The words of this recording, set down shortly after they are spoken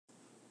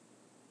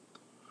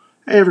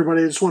Hey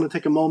everybody, I just want to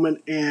take a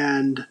moment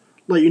and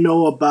let you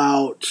know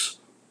about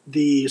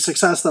the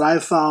success that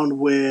I've found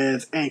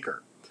with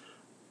Anchor.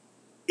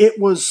 It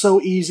was so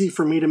easy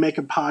for me to make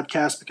a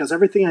podcast because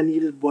everything I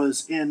needed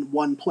was in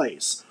one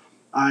place.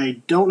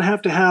 I don't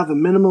have to have a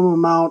minimum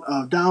amount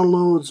of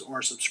downloads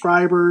or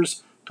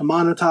subscribers to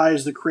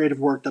monetize the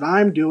creative work that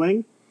I'm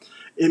doing.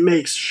 It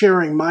makes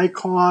sharing my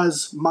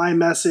cause, my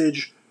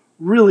message,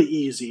 really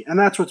easy, and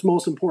that's what's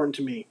most important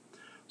to me.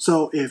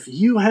 So if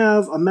you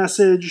have a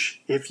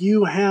message, if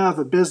you have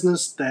a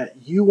business that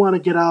you want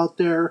to get out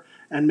there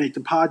and make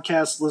the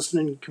podcast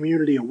listening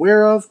community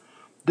aware of,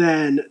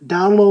 then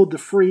download the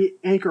free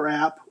Anchor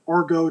app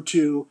or go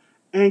to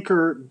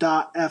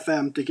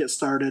anchor.fm to get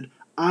started.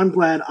 I'm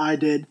glad I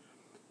did,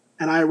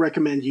 and I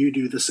recommend you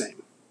do the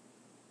same.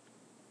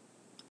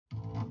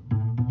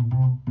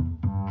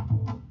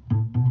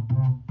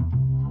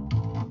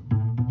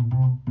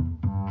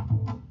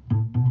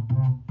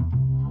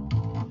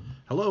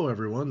 Hello,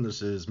 everyone.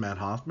 This is Matt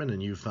Hoffman,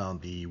 and you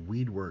found the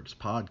Weedworks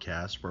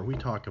podcast where we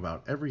talk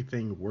about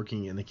everything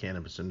working in the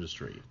cannabis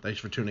industry. Thanks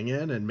for tuning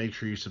in, and make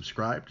sure you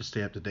subscribe to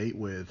stay up to date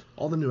with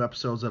all the new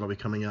episodes that'll be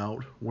coming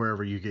out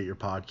wherever you get your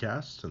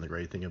podcasts. And the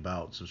great thing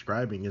about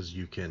subscribing is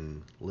you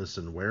can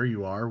listen where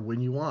you are when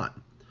you want.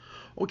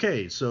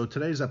 Okay, so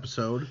today's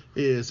episode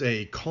is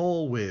a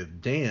call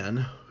with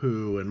Dan,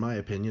 who, in my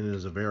opinion,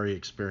 is a very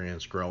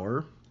experienced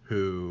grower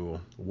who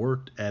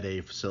worked at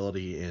a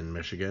facility in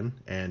Michigan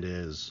and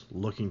is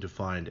looking to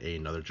find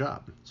another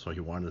job. So he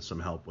wanted some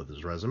help with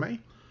his resume.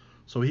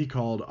 So he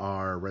called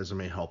our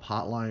resume help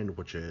hotline,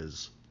 which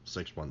is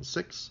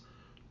 616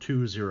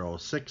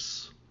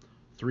 206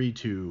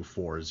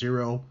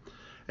 3240.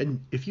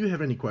 And if you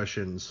have any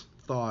questions,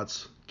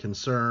 thoughts,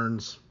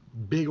 concerns,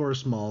 big or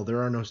small,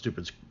 there are no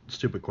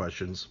stupid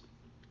questions.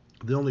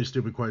 The only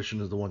stupid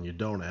question is the one you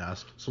don't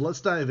ask. So let's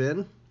dive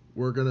in.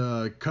 We're going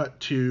to cut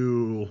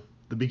to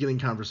the beginning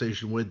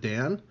conversation with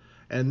Dan,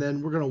 and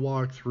then we're going to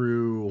walk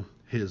through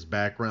his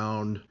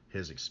background,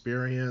 his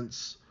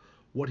experience,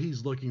 what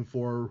he's looking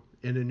for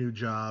in a new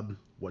job,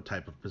 what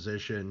type of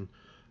position,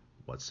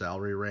 what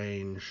salary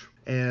range,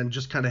 and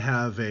just kind of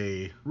have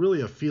a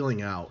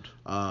feeling out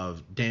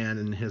of Dan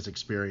and his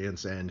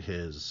experience and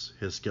his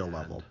skill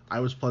level.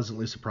 I was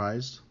pleasantly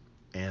surprised,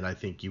 and I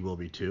think you will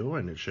be too,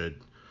 and it should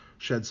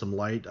shed some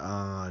light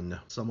on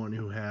someone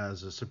who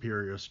has a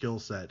superior skill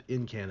set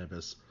in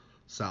cannabis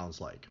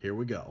sounds like. Here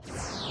we go.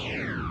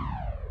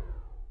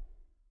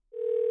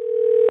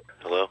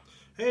 Hello?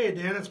 Hey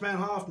Dan, it's Matt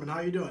Hoffman. How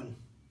you doing?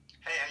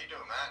 Hey, how you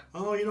doing, Matt?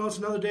 Oh, it's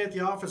another day at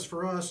the office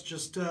for us.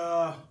 Just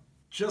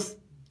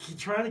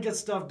trying to get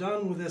stuff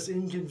done with this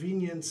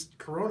inconvenienced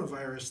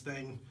coronavirus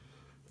thing.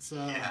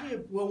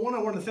 Well, one, I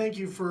want to thank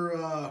you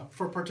for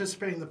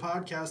participating in the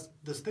podcast.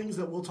 There's things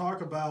that we'll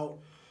talk about.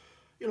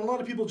 A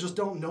lot of people just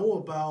don't know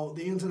about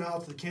the ins and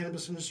outs of the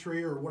cannabis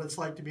industry or what it's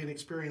like to be an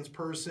experienced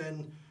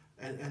person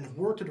and have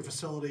worked at a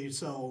facility.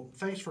 So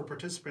thanks for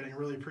participating. I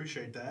really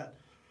appreciate that.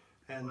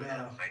 And thanks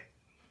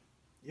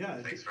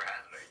for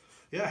having me.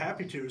 Yeah,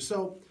 happy to.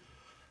 So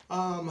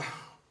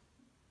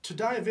to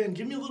dive in,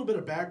 give me a little bit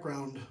of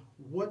background.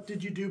 What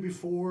did you do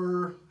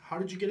before?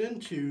 How'd you get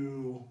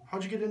into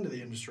the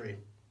industry?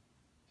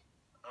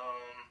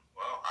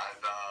 Well,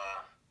 I've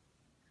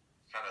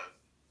kind of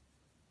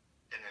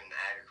been in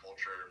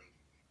agriculture,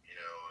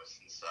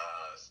 since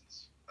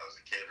I was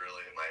a kid.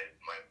 Really,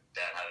 my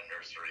dad had a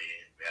nursery.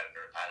 We had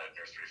a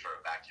nursery for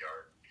a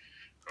backyard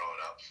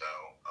growing up. So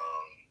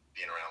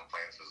being around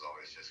plants was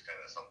always just kind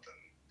of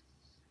something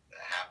that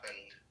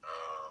happened.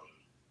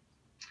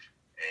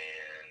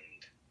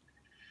 And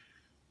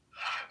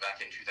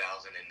back in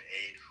 2008,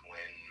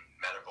 when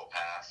medical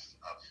passed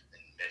up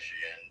in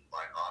Michigan,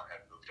 my aunt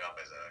had moved up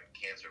as a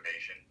cancer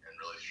patient and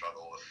really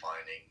struggled with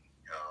finding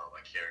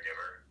a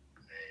caregiver.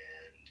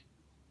 And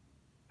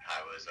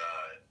I was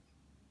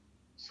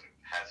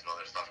had some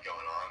other stuff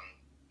going on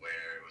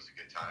where it was a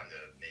good time to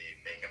maybe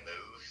make a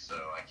move. So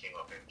I came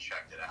up and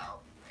checked it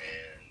out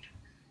and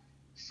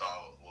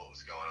saw what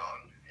was going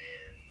on,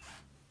 and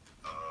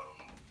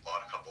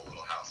bought a couple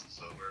little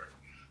houses over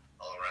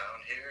all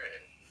around here,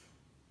 and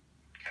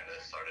kind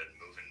of started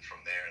moving from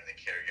there in the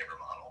caregiver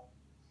model.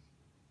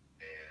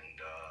 And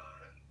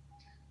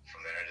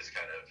from there I just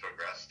kind of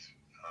progressed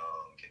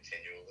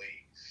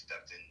continually,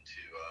 stepped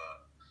into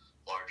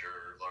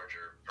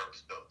larger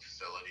purpose-built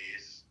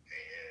facilities,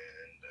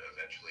 and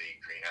eventually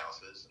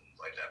greenhouses and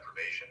light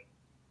deprivation.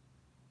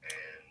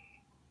 And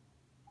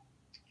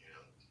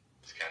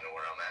it's kind of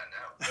where I'm at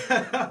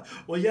now.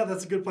 Well, yeah,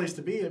 that's a good place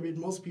to be. I mean,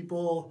 most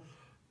people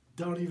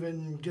don't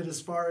even get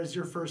as far as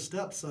your first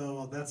step,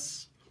 so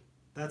that's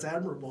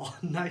admirable.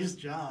 Nice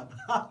job.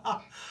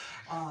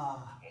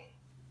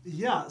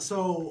 Yeah,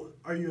 so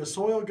are you a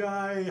soil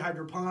guy,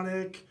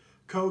 hydroponic,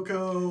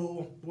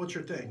 cocoa? What's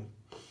your thing?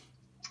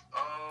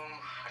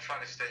 I try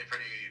to stay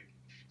pretty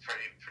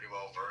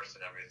well versed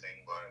in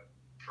everything, but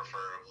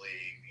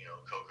preferably,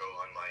 cocoa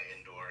on my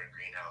indoor and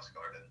greenhouse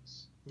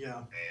gardens. Yeah.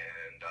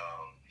 And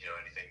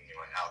anything,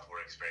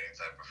 outdoor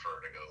experience, I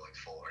prefer to go like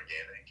full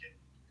organic and,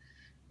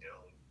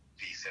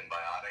 be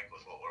symbiotic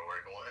with what we're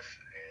working with,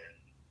 and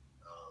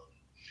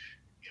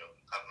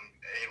I'm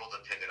able to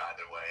pivot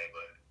either way,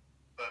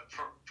 but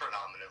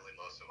predominantly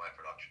most of my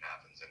production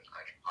happens in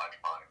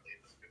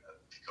hydroponically with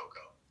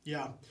cocoa.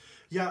 Yeah.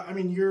 I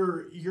mean,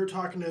 you're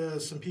talking to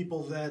some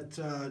people that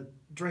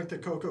drank the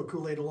cocoa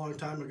Kool-Aid a long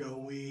time ago.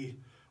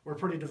 We're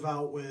pretty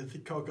devout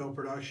with cocoa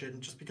production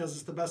just because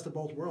it's the best of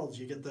both worlds.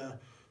 You get the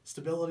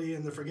stability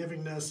and the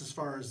forgivingness as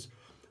far as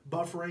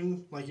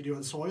buffering like you do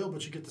in soil,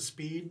 but you get the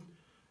speed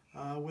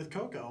with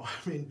cocoa.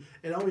 I mean,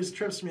 it always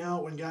trips me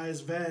out when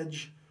guys veg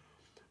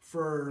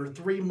for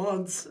 3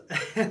 months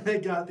and they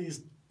got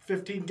these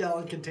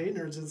 15-gallon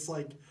containers. It's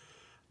like,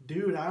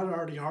 dude, I'd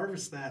already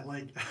harvest that.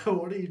 Like,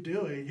 what are you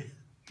doing?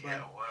 What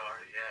are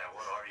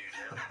you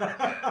doing?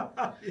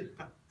 Yeah.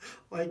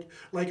 Like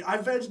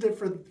I vegged it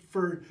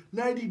for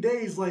 90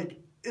 days. Like,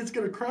 it's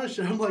gonna crush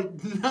it. I'm like,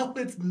 no,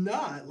 it's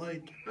not.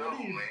 Like, what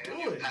are you doing?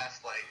 You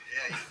passed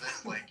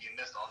you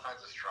missed all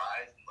kinds of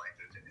strides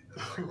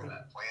and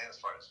that plan as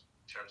far as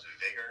in terms of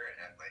vigor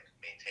and like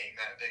maintaining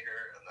that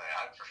vigor. And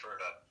I prefer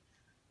to.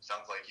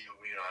 Sounds like you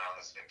know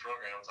on the same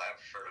programs. I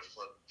prefer to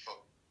flip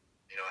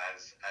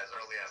as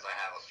early as I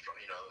have a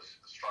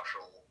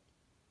structural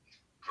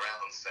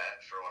ground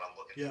set for what I'm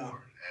looking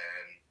for,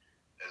 and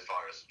as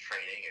far as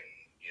training and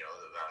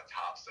the amount of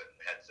tops and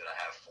heads that I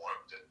have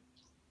formed and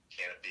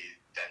canopy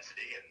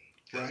density and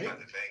those kinds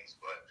of things.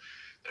 But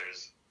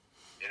there's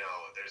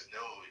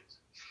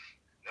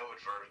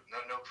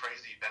no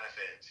crazy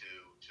benefit to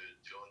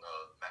doing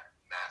the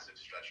massive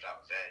stretched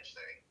out veg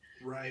thing,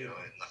 right?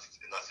 Unless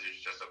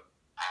it's just a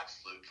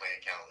absolute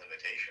plant count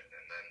limitation,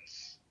 and then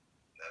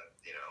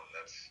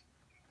that's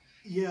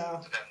you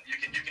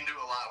can do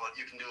a lot with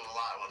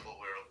what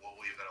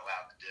we've been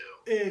allowed to do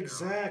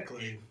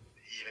exactly.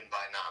 Even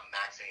by not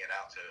maxing it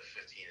out to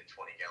 15 and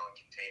 20 gallon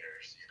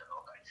containers,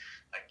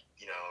 I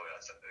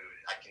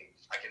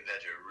can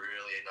veg a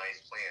really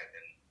nice plant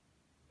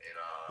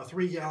in a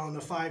 3 gallon,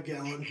 a 5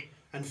 gallon,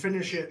 and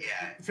finish it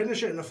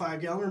in a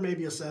 5 gallon or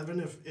maybe a 7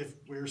 if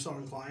we were so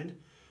inclined.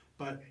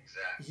 But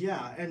exactly.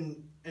 Yeah,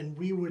 and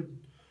we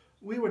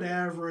would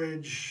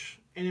average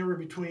anywhere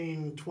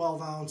between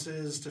 12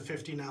 ounces to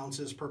 15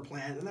 ounces per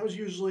plant, and that was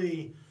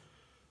usually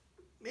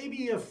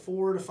maybe a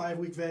 4 to 5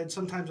 week veg,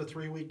 sometimes a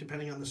 3 week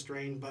depending on the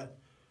strain. But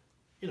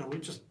we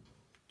just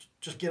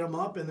get them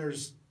up, and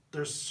there's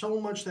so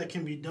much that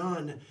can be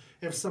done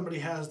if somebody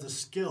has the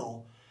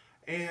skill,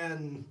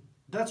 and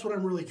that's what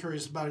I'm really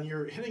curious about. And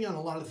you're hitting on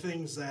a lot of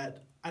things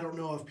that I don't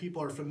know if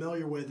people are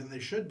familiar with, and they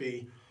should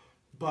be,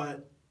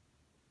 but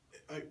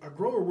a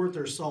grower worth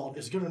their salt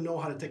is going to know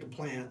how to take a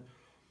plant,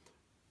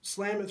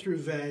 slam it through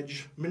veg,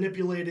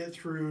 manipulate it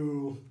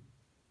through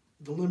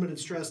the limited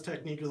stress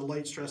technique or the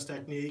light stress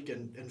technique,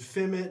 and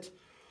FIM it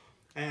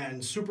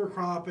and super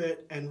crop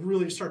it and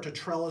really start to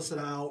trellis it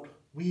out,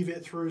 weave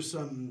it through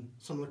some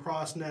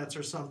lacrosse nets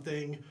or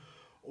something,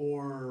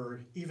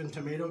 or even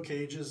tomato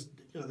cages.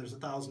 There's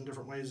 1,000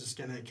 different ways to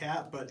skin a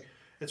cat, but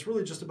it's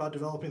really just about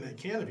developing that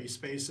canopy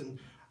space. And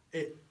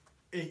it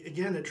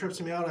trips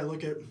me out. I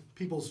look at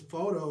people's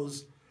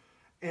photos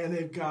and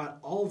they've got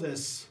all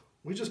this,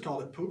 we just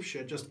call it poop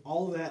shit, just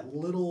all that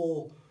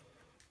little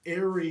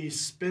airy,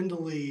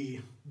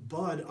 spindly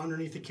bud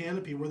underneath the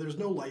canopy where there's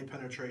no light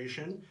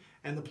penetration,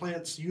 and the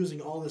plant's using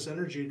all this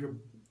energy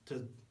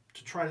to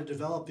try to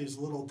develop these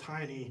little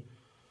tiny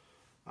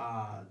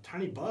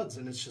buds.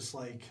 And it's just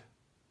like,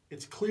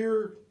 it's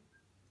clear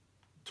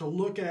to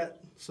look at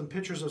some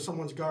pictures of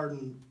someone's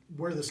garden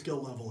where the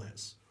skill level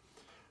is,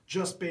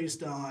 just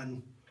based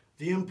on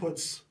the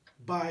inputs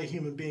by a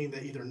human being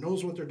that either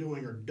knows what they're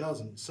doing or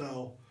doesn't.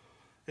 So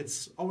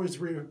it's always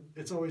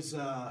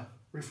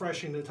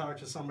refreshing to talk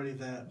to somebody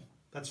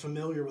that's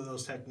familiar with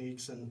those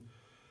techniques, and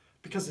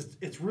because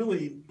it's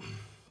really,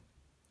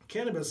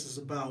 cannabis is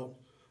about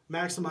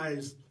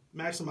maximizing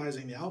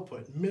the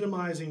output,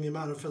 minimizing the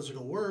amount of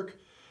physical work,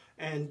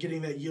 and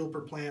getting that yield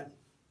per plant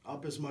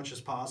up as much as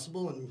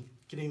possible, and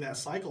getting that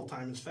cycle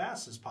time as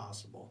fast as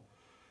possible.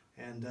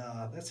 And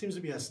that seems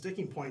to be a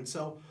sticking point.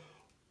 So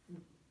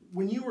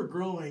when you were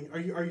growing,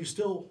 are you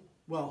still,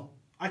 well,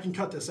 I can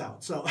cut this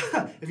out. So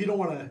if you don't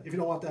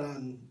want that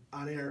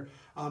on air,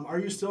 are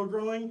you still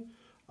growing?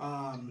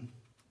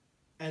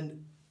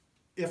 And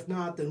if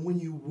not, then when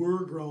you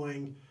were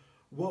growing,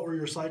 what were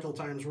your cycle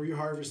times? Were you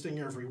harvesting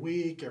every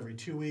week, every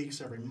 2 weeks,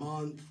 every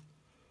month?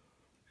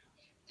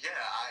 Yeah,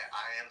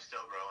 I am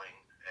still growing,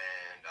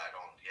 and I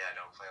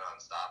don't plan on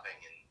stopping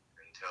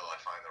until I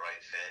find the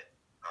right fit,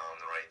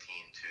 the right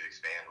team to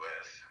expand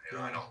with.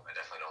 I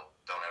definitely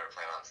don't ever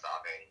plan on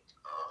stopping.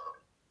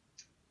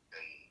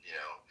 And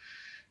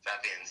that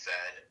being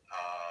said,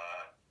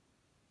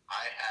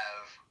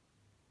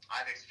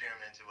 I've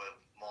experimented with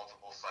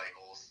multiple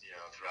cycles,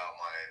 throughout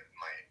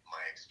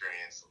my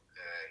experience,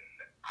 and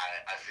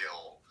I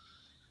feel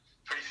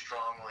pretty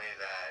strongly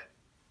that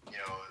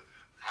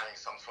having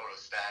some sort of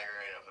stagger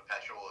and a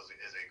perpetual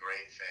is a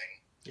great thing.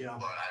 Yeah.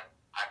 But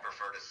I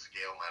prefer to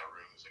scale my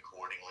rooms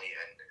accordingly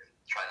and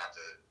try not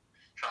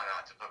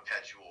to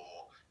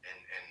perpetual in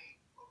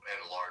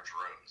large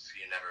rooms.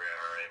 You never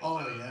are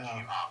able to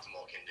achieve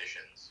optimal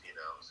emissions.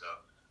 So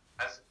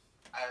as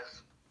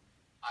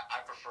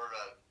I prefer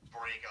to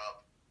break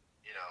up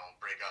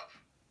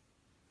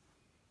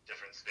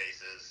different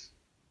spaces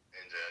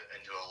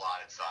into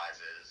allotted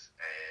sizes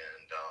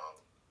and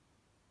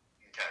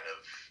kind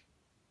of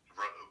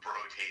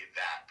rotate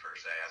that per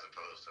se, as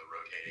opposed to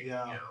rotating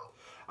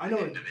I know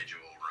an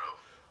individual room.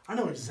 I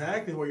know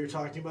exactly what you're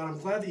talking about. I'm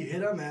glad that you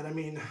hit on that. I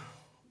mean,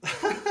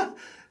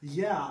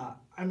 yeah,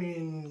 I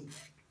mean,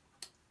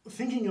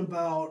 thinking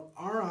about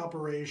our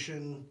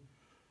operation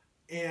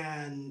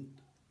and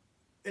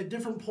at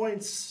different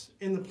points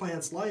in the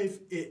plant's life,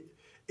 it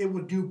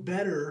would do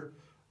better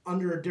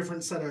under a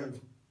different set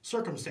of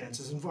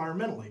circumstances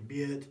environmentally,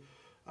 be it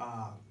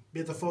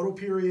the photo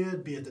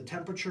period, be it the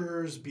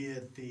temperatures, be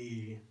it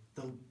the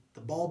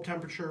bulb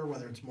temperature,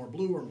 whether it's more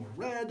blue or more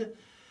red.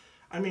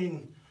 I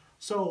mean,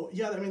 so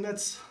yeah, I mean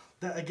that's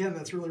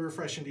really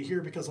refreshing to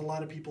hear, because a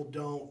lot of people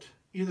don't,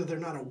 either they're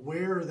not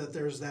aware that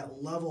there's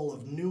that level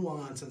of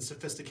nuance and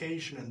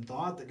sophistication and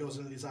thought that goes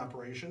into these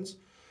operations,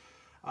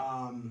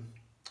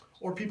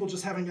 or people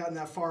just haven't gotten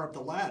that far up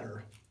the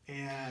ladder.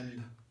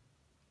 And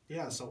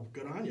yeah, so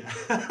good on you.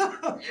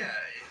 Yeah,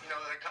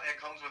 it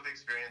comes with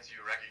experience. You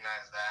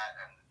recognize that,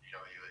 and you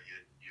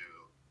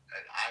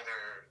and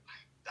either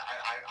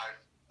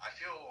I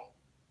feel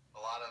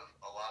a lot of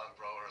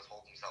growers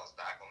hold themselves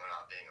back when they're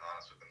not being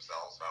honest with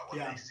themselves about what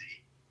they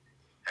see,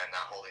 and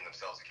not holding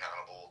themselves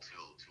accountable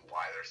to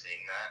why they're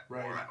seeing that,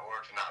 right.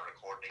 or to not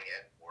recording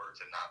it, or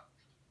to not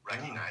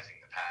recognizing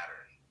the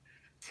pattern.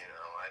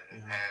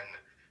 And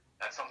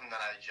that's something that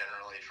I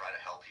generally try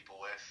to help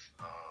people with.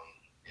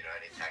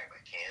 Anytime I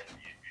can,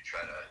 you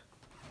try to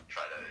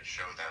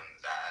show them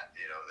that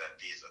that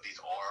these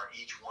are,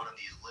 each one of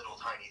these little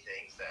tiny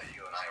things that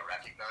you and I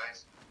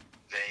recognize,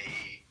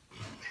 they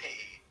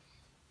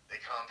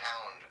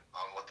compound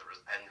on what the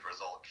end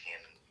result can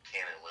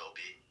and will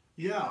be.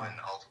 Yeah. And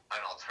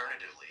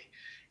alternatively,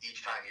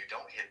 each time you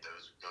don't hit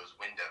those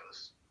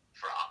windows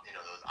for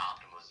those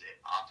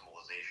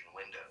optimization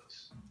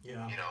windows,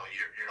 yeah,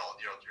 you're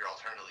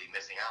alternatively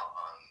missing out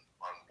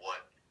on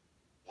what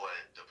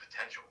the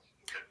potential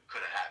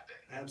could have been.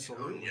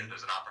 Absolutely.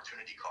 There's an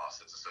opportunity cost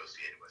that's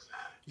associated with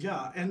that.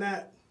 Yeah,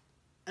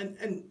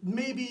 and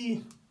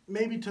maybe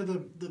to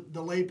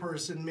the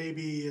layperson,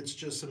 maybe it's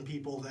just some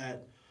people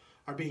that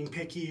are being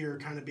picky or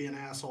kind of being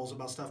assholes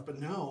about stuff. But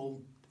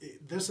no,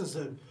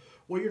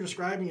 what you're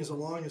describing is a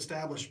long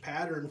established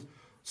pattern.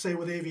 Say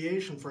with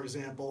aviation, for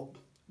example,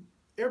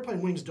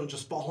 airplane wings don't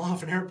just fall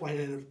off an airplane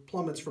and it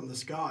plummets from the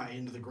sky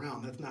into the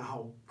ground. That's not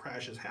how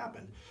crashes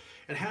happen.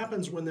 It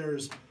happens when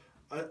there's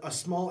a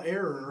small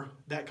error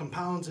that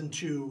compounds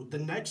into the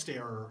next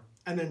error,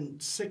 and then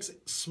 6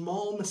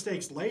 small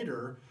mistakes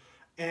later,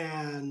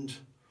 and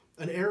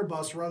an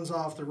Airbus runs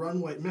off the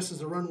runway, misses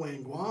the runway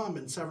in Guam,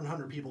 and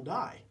 700 people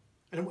die.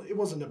 And it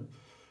wasn't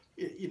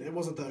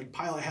the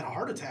pilot had a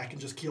heart attack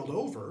and just keeled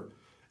over.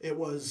 It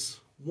was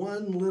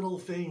one little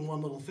thing.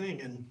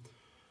 And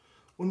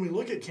when we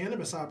look at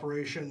cannabis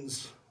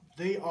operations,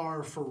 they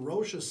are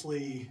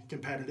ferociously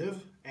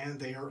competitive and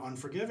they are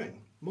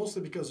unforgiving.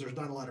 Mostly because there's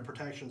not a lot of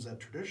protections that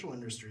traditional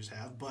industries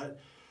have, but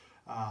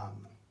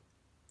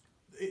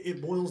it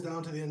boils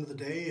down to the end of the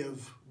day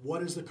of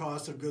what is the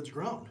cost of goods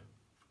grown?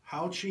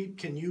 How cheap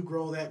can you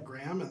grow that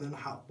gram, and then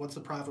what's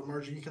the profit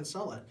margin you can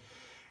sell it?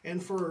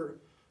 And for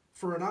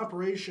an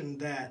operation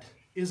that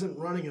isn't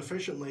running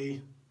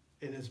efficiently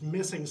and is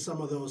missing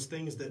some of those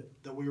things that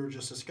we were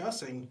just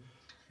discussing,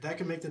 that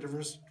can make the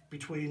difference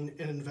between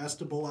an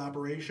investable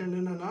operation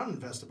and a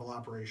non-investable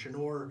operation,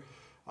 or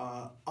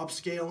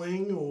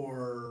upscaling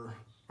or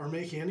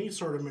making any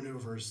sort of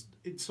maneuvers.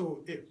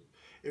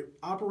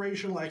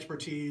 Operational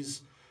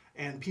expertise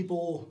and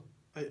people,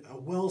 a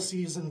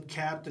well-seasoned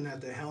captain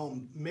at the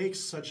helm makes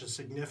such a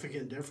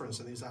significant difference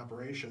in these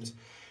operations.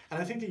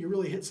 And I think that you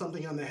really hit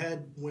something on the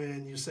head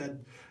when you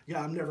said,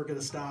 yeah, I'm never going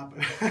to stop.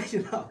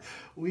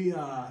 We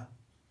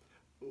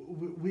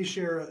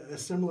share a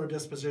similar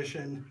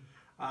disposition,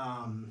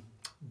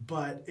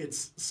 but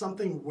it's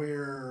something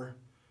where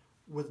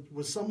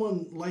with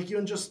someone like you,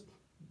 and just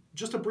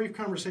a brief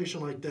conversation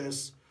like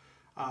this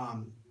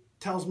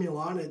tells me a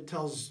lot. It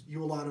tells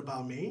you a lot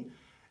about me,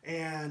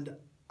 and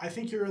I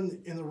think you're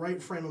in the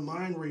right frame of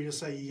mind where you just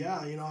say, yeah,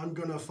 I'm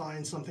going to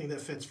find something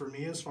that fits for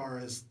me as far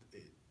as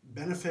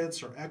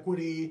benefits or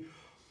equity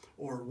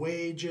or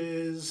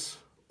wages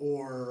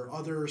or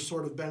other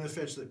sort of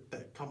benefits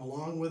that come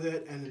along with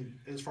it, and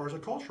as far as a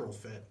cultural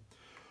fit.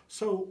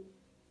 So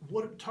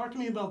talk to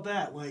me about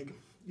that. Like,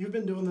 you've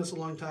been doing this a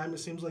long time. It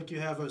seems like you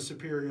have a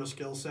superior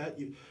skill set.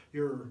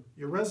 Your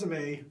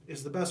resume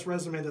is the best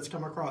resume that's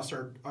come across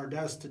our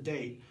desk to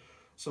date.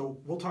 So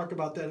we'll talk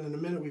about that in a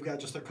minute. We've got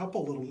just a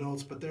couple little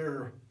notes, but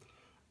they're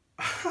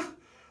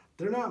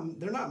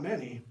not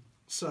many.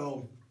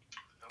 So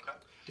okay.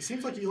 It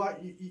seems like you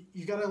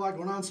got a lot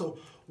going on. So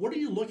what are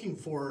you looking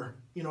for,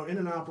 in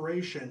an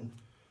operation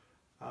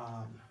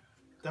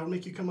that would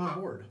make you come on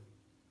board?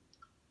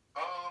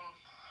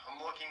 I'm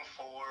looking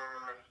for,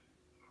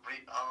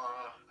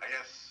 I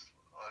guess,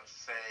 let's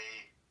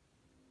say,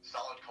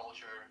 solid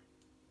culture,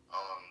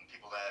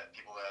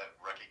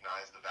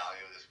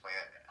 value of this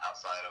plant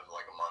outside of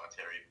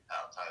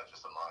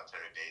just a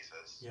monetary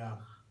basis. Yeah.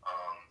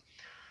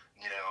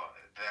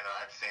 Then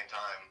at the same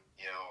time,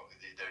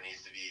 there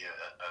needs to be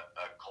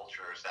a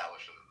culture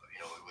established,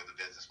 with a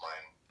business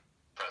mind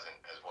present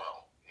as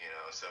well.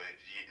 So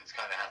it's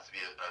kind of has to be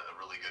a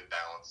really good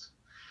balance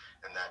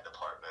in that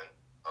department.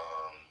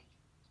 I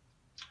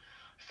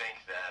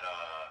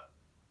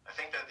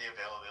think that the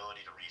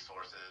availability to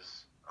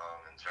resources,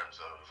 in terms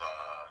of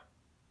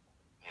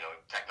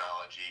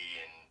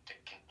technology and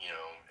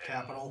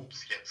capital,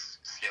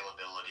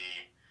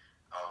 scalability,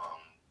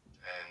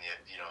 and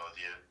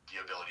the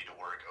ability to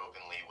work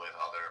openly with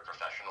other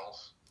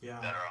professionals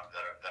that are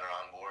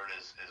on board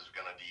is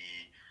going to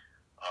be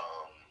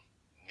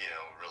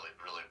really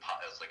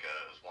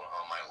is one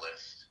on my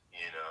list.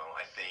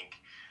 I think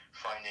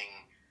finding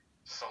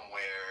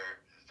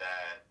somewhere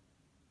that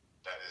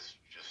is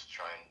just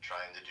trying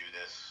to do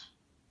this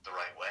the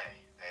right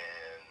way,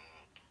 and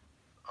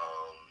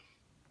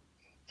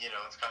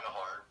it's kind of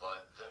hard,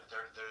 but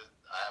there's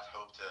I have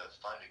hope to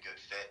find a good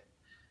fit,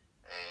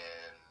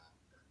 and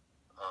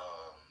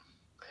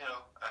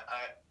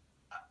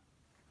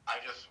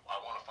I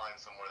want to find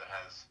somewhere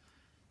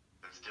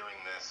that's doing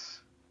this,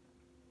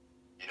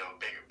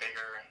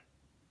 bigger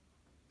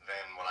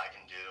than what I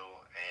can do,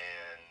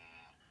 and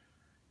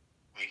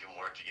we can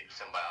work to get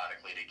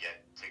symbiotically to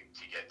get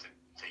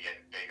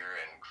bigger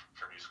and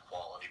produce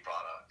quality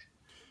product.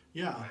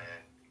 Yeah.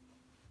 And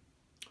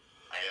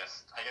I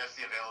guess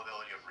the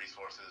availability of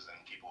resources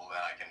and people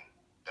that I can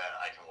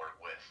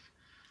work with.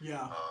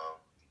 Yeah.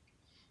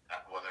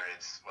 Whether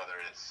it's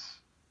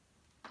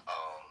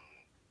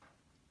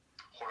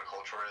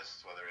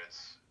horticulturists, whether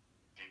it's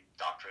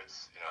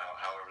doctorates,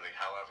 however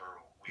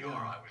we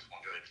are, I always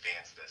want to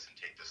advance this and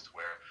take this to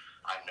where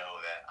I know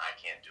that I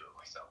can't do it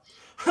myself.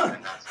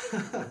 And that's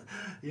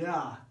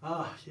Yeah.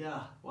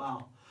 Yeah.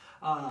 Wow.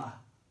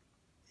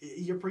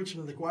 You're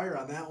preaching to the choir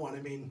on that one.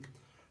 I mean,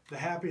 the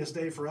happiest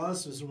day for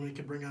us is when we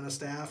could bring on a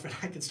staff and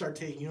I could start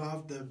taking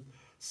off the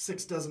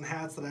 6 dozen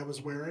hats that I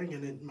was wearing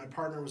and my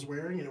partner was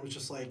wearing, and it was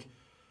just like,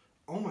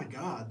 oh my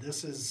God,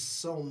 this is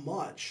so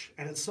much.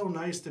 And it's so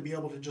nice to be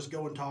able to just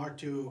go and talk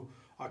to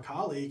a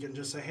colleague and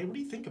just say, hey, what do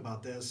you think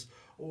about this?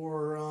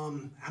 Or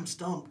I'm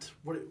stumped.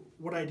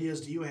 What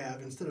ideas do you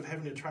have? Instead of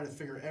having to try to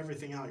figure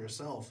everything out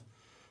yourself.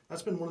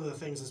 That's been one of the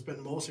things that's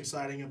been most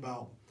exciting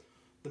about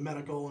the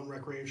medical and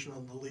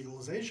recreational, the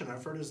legalization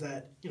effort, is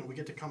that we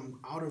get to come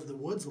out of the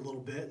woods a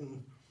little bit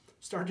and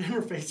start to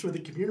interface with the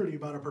community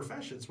about our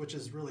professions, which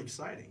is really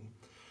exciting.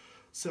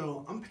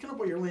 So I'm picking up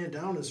what you're laying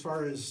down as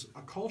far as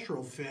a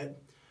cultural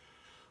fit.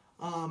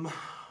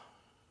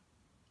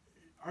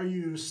 Are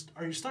you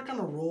stuck on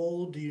a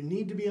role? Do you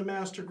need to be a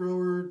master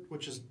grower,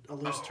 which is a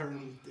loose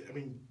term? I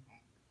mean,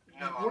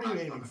 no, what are you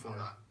aiming for?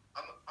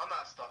 I'm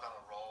not stuck on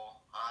a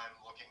role. I'm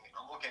looking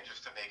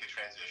just to make a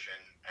transition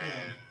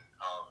and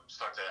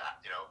start to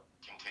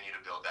continue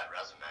to build that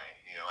resume.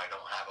 I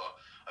don't have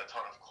a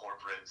ton of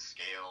corporate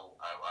scale.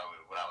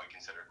 What I would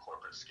consider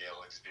corporate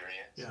scale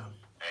experience. Yeah.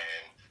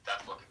 And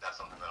that's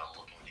something that I'm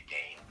looking to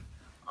gain.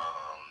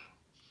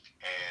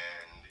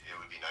 And it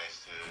would be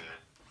nice to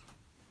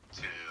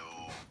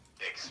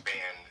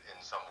expand in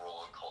some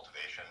role in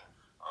cultivation.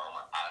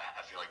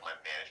 I feel like my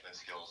management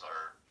skills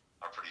are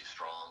pretty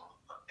strong,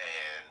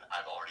 and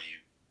I've already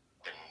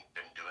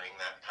been doing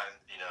that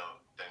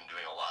been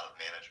doing a lot of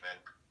management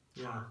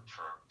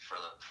for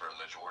the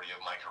majority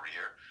of my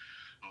career.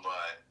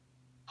 But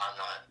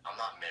I'm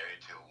not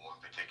married to one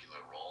particular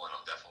role, and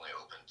I'm definitely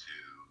open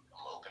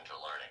to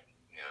learning.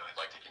 I'd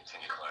like to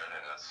continue to learn,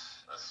 and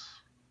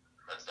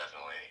that's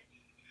definitely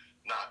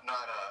not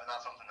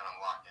something that I'm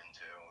locked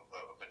into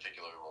a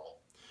particular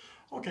role.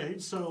 Okay,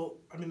 so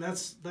I mean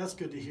that's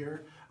good to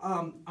hear.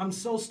 I'm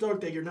so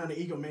stoked that you're not an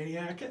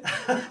egomaniac.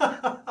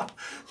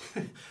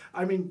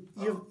 I mean,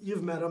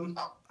 you've met him.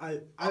 I'm a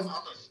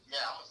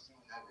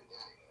student every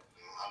day.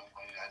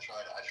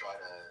 I try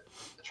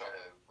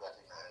to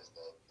recognize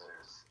that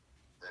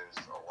there's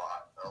a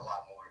lot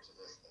more to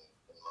this than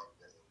a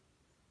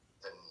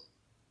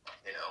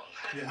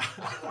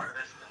lot more to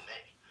this than me.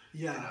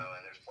 Yeah.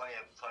 And there's plenty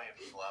of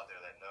people out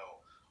there that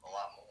know a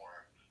lot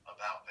more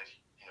about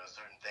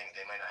certain things.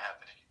 They might not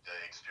have the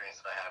experience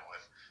that I have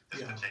with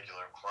this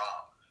particular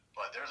crop,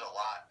 but there's a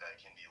lot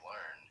that can be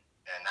learned,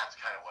 and that's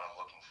kind of what I'm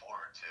looking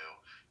forward to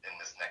in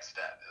this next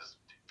step, is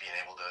being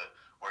able to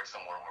work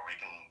somewhere where we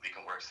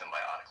can work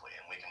symbiotically,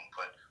 and we can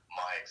put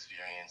my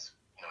experience,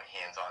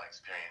 hands-on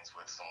experience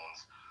with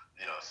someone's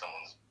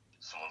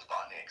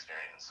botany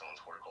experience,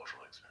 someone's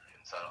horticultural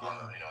experience,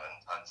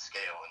 on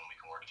scale, and we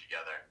can work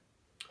together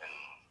and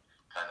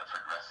kind of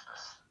progress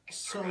this.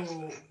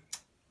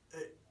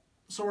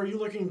 So are you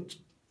looking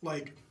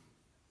like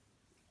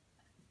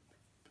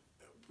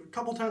a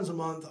couple times a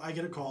month I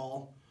get a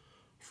call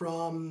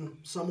from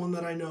someone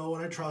that I know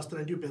and I trust and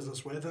I do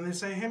business with, and they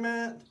say, hey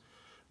Matt,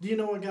 do you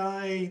know a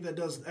guy that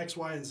does X,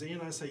 Y, and Z?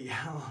 And I say,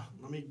 yeah,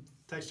 let me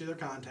text you their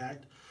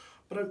contact.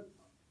 But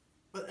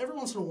every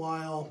once in a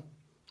while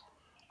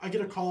I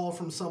get a call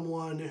from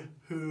someone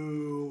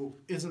who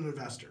is an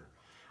investor.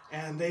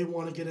 and they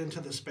want to get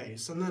into the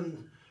space. And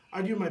then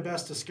I do my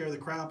best to scare the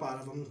crap out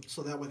of them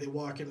so that way they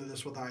walk into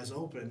this with eyes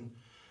open.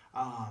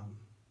 Um,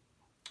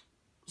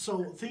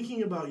 so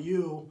thinking about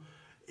you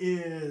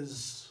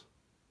is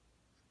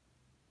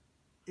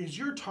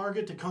your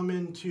target to come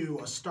into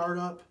a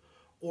startup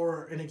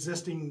or an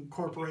existing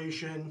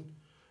corporation,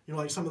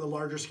 like some of the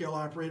larger scale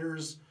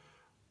operators?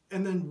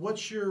 And then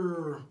what's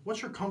your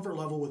comfort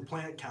level with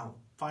plant count?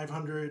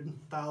 500,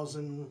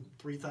 1,000,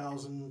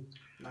 3,000,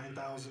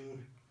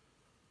 9,000?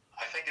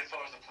 I think as far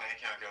as the plant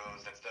count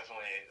goes, that's going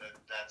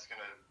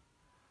to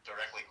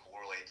directly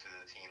correlate to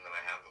the team that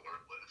I have to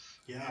work with.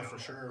 Yeah, for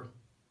sure.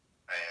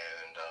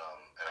 And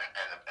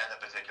a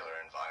particular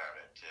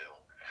environment too.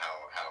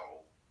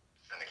 How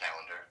in the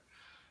calendar.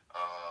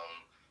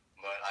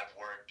 But I've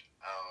worked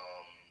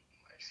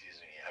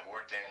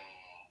in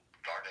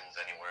gardens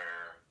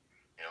anywhere,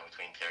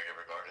 between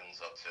caregiver gardens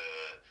up to,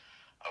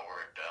 I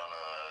worked on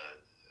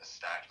a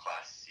stacked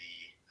Class C,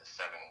 a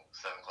seven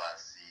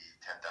Class C,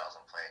 10,000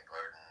 plant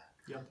garden.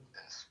 Yep.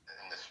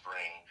 In the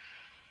spring,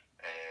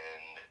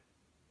 and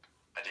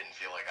I didn't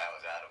feel like I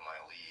was out of my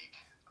league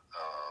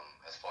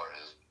as far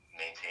as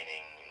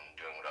maintaining and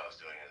doing what I was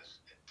doing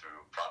is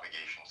through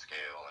propagation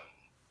scale and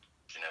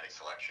genetic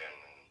selection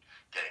and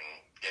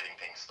getting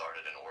things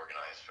started and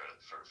organized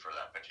for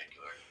that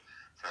particular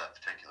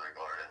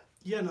garden.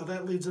 Yeah, no,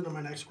 that leads into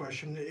my next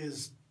question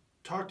is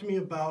talk to me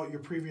about your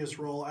previous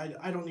role.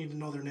 I don't need to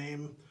know their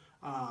name.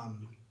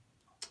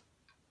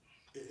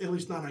 At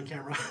least not on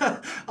camera.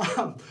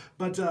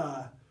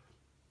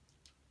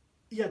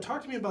 Yeah,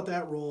 talk to me about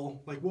that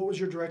role. Like, what was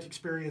your direct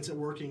experience at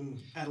working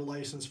at a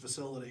licensed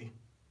facility?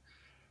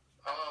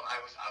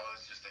 I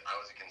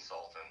was a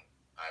consultant.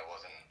 I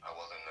wasn't.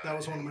 That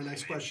was one of my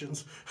next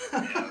questions. Yeah,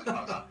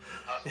 I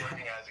was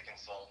working as a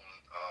consultant.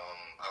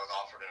 I was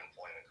offered an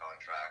employment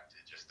contract.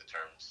 It just the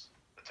terms,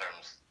 and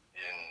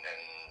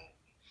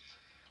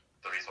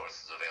the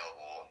resources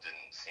available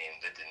didn't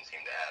seem to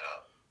add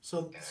up.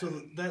 So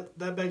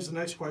that begs the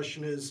next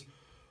question is,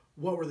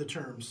 what were the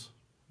terms?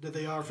 Did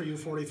they offer you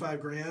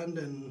 $45,000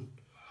 and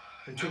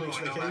 2 weeks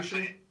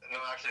vacation?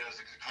 Actually, it was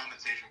the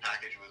compensation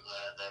package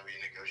that we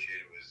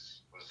negotiated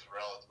was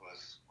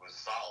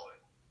solid.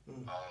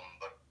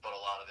 But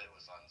a lot of it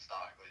was on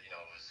stock. It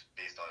was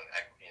based on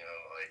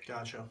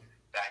Gotcha.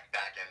 back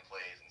end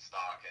plays and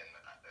stock, and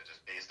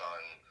just based on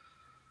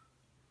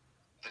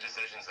the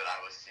decisions that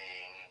I was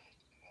seeing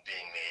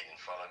being made in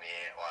front of me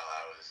while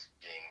I was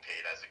being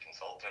paid as a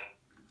consultant.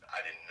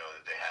 I didn't know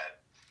that they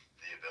had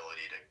the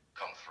ability to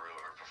come through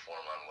or perform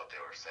on what they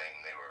were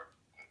saying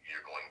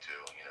you're going to,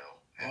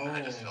 and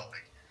I just felt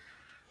like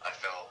I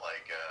felt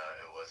like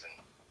I was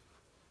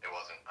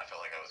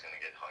going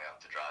to get hung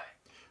out to dry.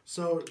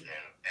 So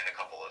and a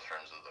couple of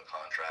terms of the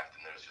contract,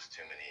 and there was just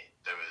too many.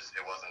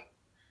 It wasn't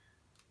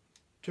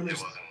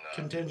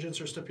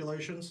contingents or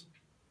stipulations.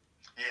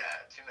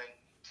 Yeah, too many.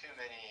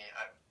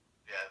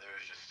 There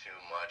was just too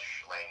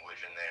much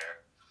language in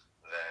there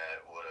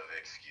that would have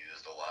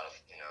excused a lot of,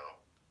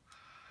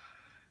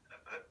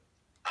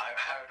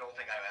 I don't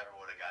think I ever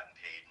would have gotten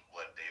paid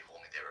what they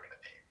told me they were going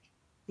to pay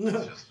me.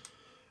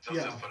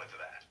 Just put it to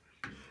that.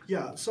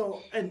 Yeah.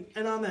 So and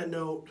on that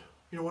note,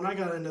 when I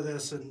got into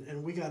this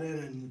and we got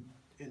in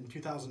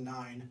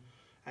 2009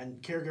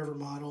 and caregiver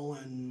model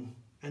and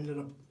ended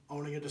up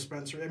owning a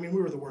dispensary. I mean,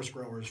 we were the worst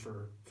growers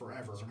for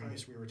forever. I mean,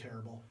 we were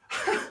terrible.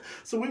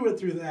 So we went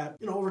through that,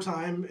 over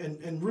time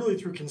and really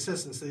through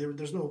consistency.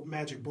 There's no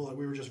magic bullet.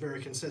 We were just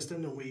very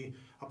consistent, and we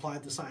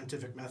applied the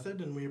scientific method,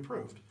 and we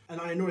improved.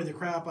 And I annoyed the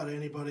crap out of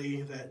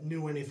anybody that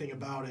knew anything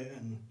about it,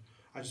 and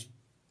I just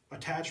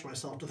attached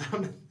myself to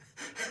them,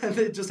 and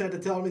they just had to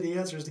tell me the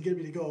answers to get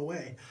me to go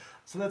away.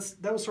 So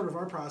that was sort of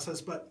our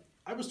process. But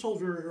I was told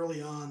very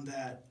early on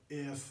that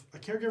if a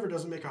caregiver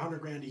doesn't make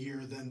 $100,000 a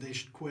year, then they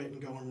should quit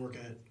and go and work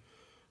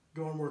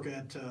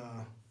at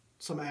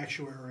some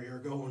actuary or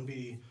go and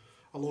be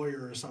a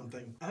lawyer or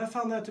something. And I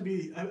found that to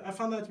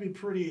be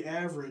pretty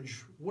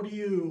average. What's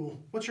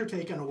your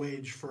take on a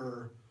wage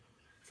for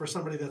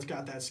somebody that's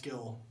got that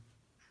skill?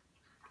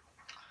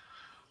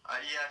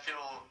 Yeah,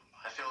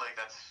 I feel like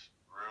that's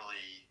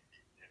really,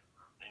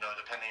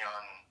 depending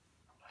on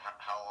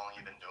how long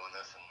you've been doing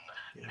this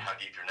and how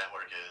deep your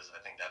network is, I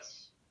think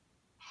that's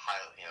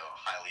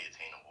highly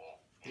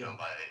attainable,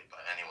 by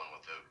anyone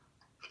with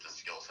the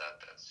skill set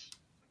that's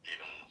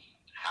even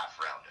half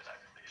rounded, at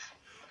least.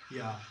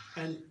 Yeah,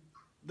 and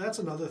that's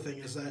another thing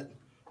is that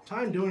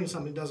time doing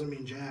something doesn't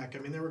mean jack. I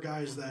mean, there were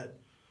guys that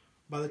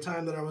by the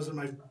time that I was in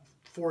my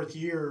 4th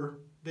year,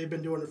 they've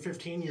been doing it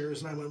 15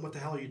 years, and I went, what the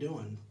hell are you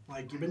doing?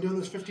 Like, you've been doing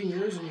this 15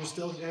 years and you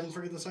still haven't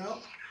figured this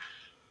out?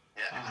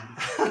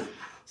 Yeah.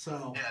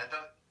 So.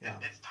 Yeah,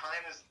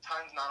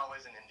 time's not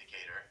always an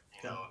indicator,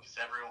 because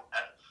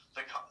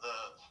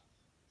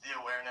the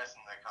awareness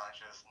and the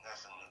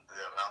consciousness and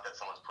the amount that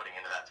someone's putting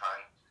into that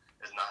time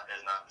is not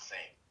the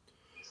same.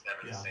 It's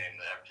never the same.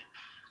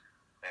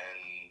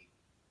 And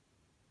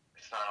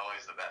it's not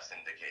always the best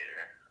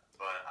indicator.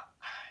 But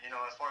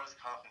as far as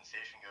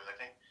compensation goes, I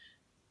think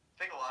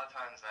a lot of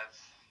times that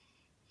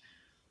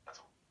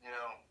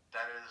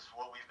is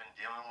what we've been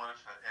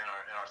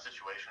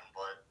situation,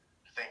 but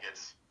I think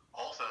it's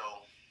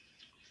also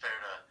fair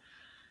to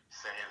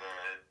say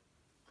that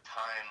the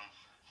time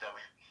that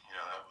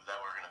that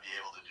we're going to be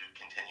able to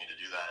continue to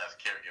do that as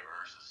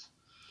caregivers is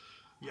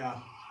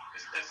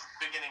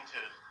beginning to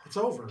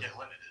over. Get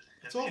limited.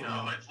 It's over.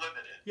 It's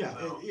limited. Yeah,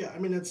 so, I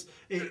mean, it's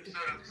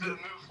to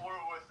move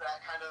forward with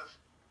that kind of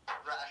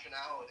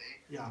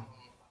rationality. Yeah.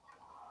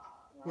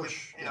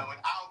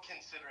 Without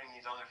considering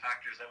these other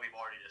factors that we've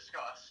already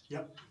discussed.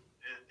 Yep.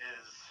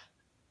 Is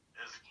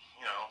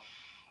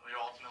you're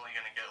ultimately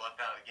going to get left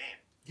out of the game.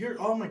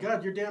 Oh my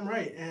God, you're damn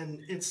right. And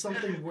it's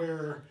something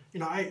where,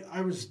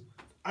 I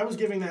was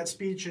giving that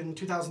speech in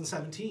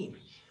 2017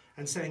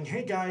 and saying,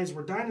 hey guys,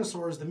 we're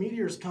dinosaurs, the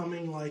meteor's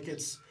coming, like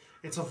it's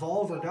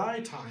evolve or die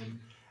time.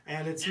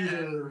 And it's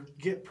either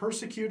get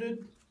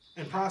persecuted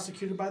and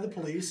prosecuted by the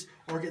police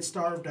or get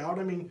starved out.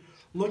 I mean,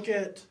 look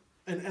at,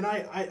 and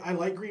I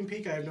like Green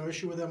Peak, I have no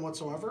issue with them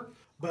whatsoever,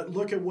 but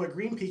look at what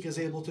Green Peak is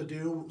able to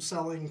do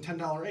selling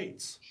 $10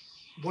 eights.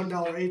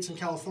 $1 eights in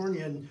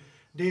California, and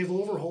Dave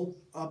Overholt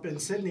up in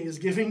Sydney is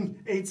giving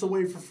eights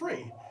away for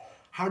free.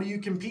 How do you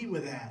compete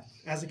with that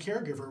as a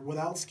caregiver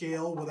without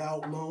scale,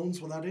 without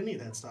loans, without any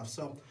of that stuff?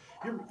 So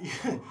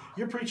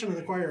you're preaching to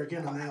the choir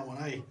again on that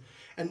one.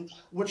 And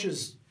which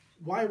is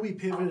why we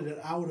pivoted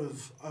out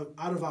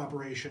of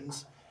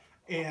operations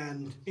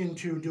and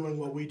into doing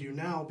what we do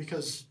now,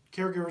 because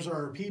caregivers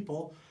are our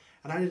people,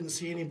 and I didn't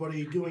see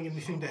anybody doing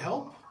anything to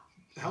help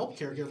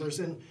caregivers.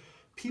 And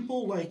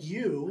people like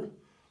you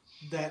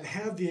that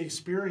have the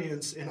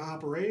experience in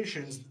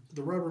operations,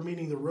 the rubber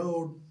meeting the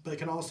road, but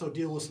can also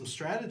deal with some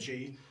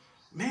strategy,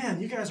 man,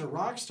 you guys are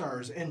rock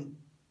stars. And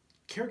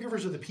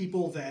caregivers are the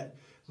people that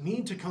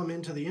need to come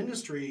into the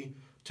industry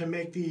to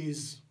make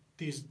these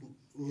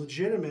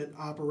legitimate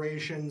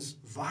operations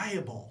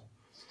viable.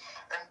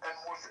 And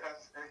more,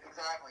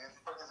 exactly. And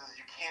the thing is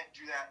you can't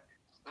do that.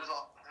 There's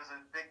a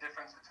big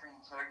difference between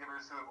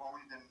caregivers who have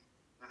only been,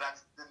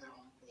 that's been their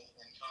only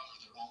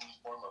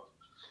form of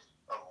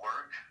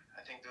work.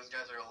 I think those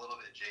guys are a little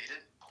bit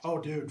jaded. Oh,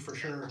 dude, for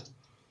sure.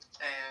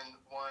 And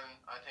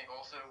I think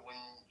also when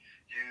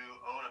you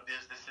own a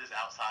businesses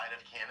outside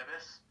of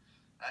cannabis,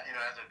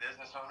 as a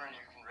business owner,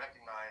 you can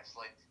recognize,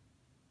 like,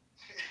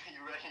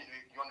 you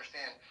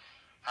understand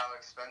how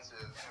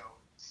expensive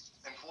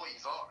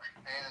employees are,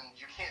 and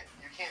you can't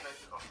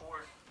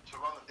afford to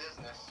run a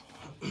business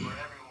where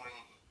everyone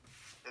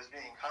is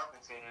being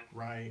compensated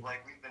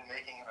like we've been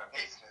making in our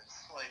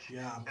basements. Like,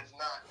 it's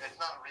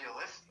not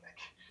realistic,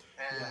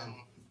 and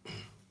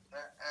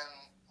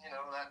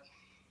that.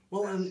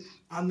 Well, and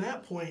on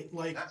that point,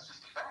 like, that's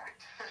just a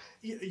fact.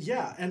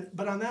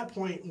 But on that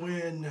point,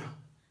 when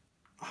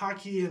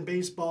hockey and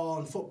baseball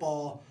and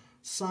football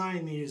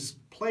sign these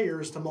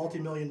players to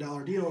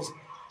multi-million-dollar deals,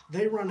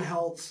 they run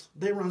health,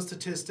 they run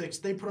statistics,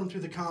 they put them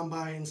through the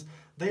combines,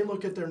 they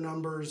look at their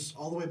numbers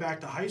all the way back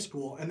to high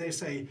school, and they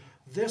say,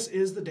 this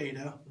is the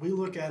data, we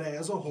look at it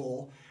as a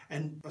whole,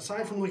 and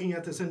aside from looking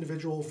at this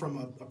individual from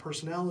a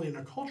personality and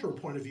a cultural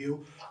point of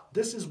view,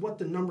 this is what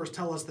the numbers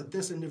tell us that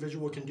this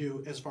individual can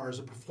do as far as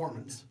a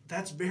performance.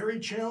 That's very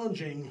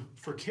challenging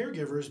for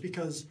caregivers,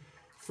 because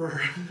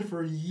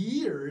for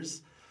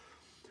years,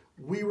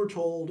 we were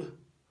told,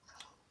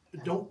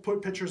 don't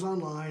put pictures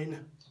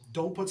online,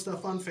 don't put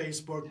stuff on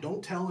Facebook,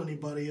 don't tell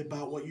anybody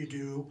about what you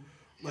do,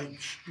 like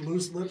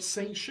loose lips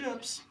sink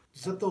ships,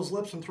 zip those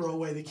lips and throw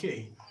away the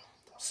key.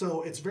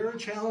 So it's very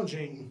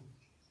challenging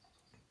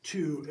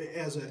to,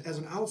 as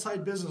an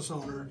outside business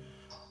owner,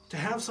 to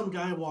have some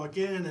guy walk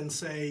in and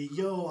say,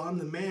 yo, I'm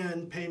the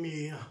man, pay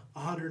me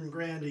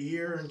 $100,000 a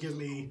year and give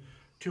me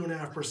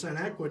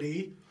 2.5%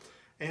 equity,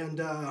 and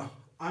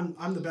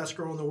I'm the best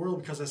grower in the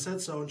world because I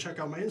said so, and check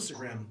out my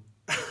Instagram.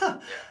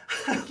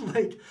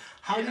 Like,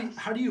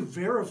 how do you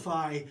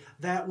verify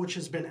that which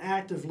has been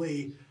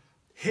actively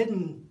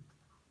hidden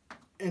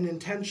and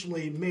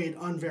intentionally made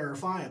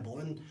unverifiable?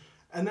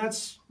 And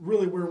that's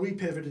really where we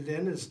pivoted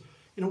in, is,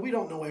 we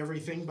don't know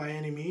everything by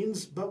any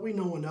means, but we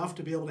know enough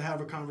to be able to have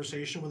a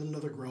conversation with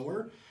another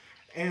grower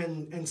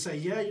and say,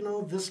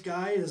 this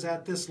guy is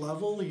at this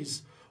level,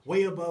 he's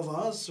way above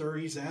us, or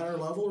he's at our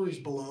level, or he's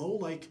below,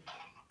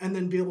 and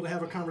then be able to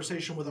have a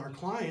conversation with our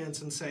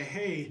clients and say,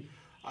 hey,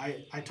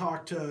 I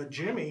talked to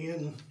Jimmy,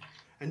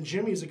 and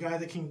Jimmy's a guy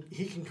that can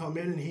come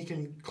in and he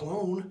can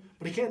clone,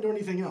 but he can't do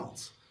anything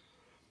else.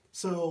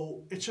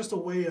 So it's just a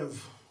way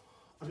of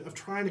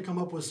trying to come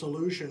up with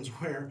solutions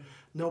where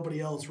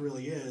nobody else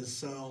really is.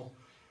 So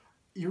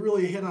you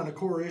really hit on a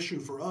core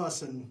issue for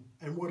us, and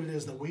what it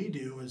is that we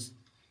do is,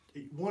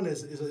 one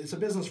is it's a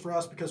business for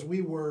us because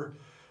we were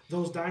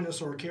those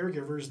dinosaur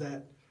caregivers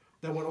that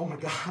went, oh my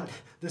God,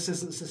 this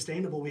isn't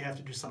sustainable, we have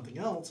to do something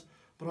else,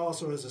 but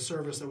also as a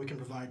service that we can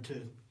provide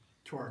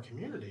to our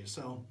community.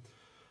 So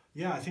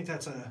yeah, I think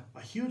that's a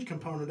huge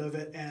component of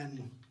it,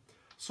 and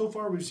so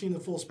far we've seen the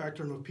full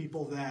spectrum of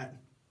people that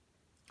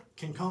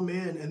can come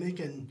in and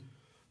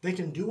they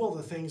can do all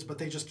the things, but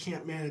they just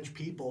can't manage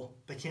people.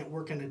 They can't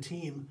work in a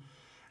team.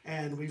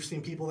 And we've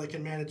seen people that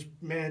can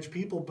manage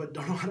people but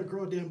don't know how to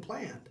grow a damn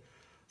plant.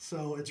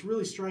 So it's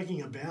really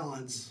striking a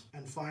balance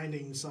and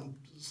finding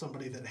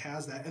somebody that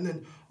has that. And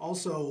then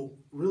also,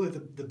 really,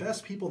 the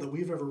best people that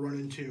we've ever run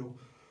into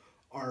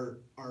are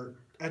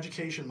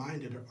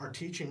education-minded, are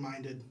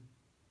teaching-minded.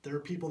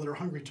 They're people that are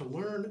hungry to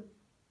learn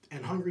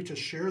and hungry to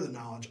share the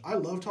knowledge. I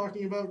love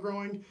talking about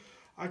growing.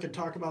 I could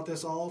talk about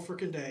this all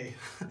freaking day,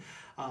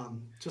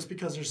 just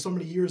because there's so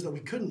many years that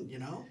we couldn't, you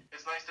know?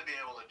 It's nice to be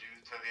able to do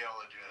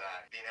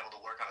that, being able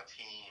to work on a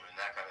team and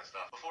that kind of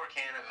stuff. Before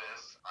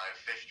cannabis, I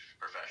fished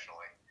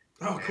professionally.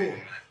 Oh, cool.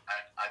 And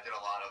I did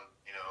a lot of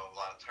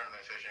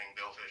tournament fishing,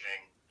 bill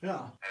fishing.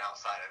 Yeah. And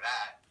outside of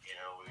that,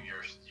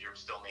 you're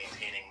still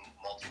maintaining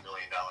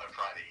multi-million-dollar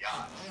private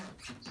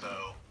yachts.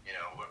 So,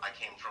 I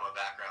came from a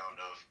background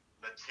of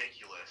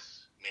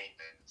meticulous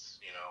maintenance,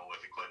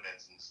 with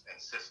equipment and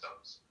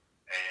systems.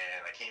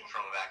 And I came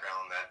from a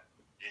background that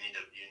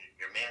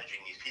you're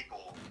managing these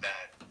people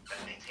that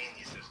maintain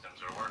these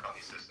systems or work on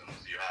these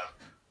systems. You have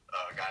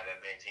a guy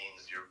that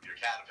maintains your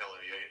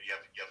Caterpillar. You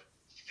have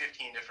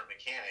 15 different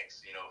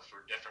mechanics,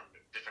 for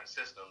different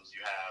systems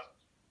you have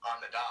on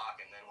the dock,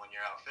 and then when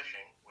you're out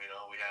fishing, we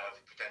have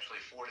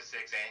potentially 4 to 6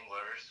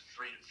 anglers,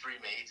 three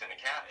mates, and a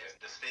captain.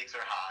 The stakes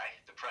are high,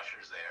 the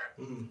pressure's there,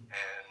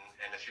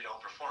 and if you don't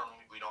perform,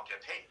 we don't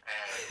get paid.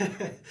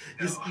 And,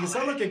 you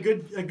sound like a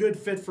good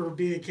fit for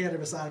being a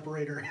cannabis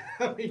operator.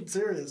 I mean,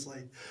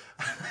 seriously.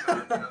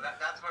 So,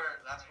 that's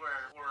where that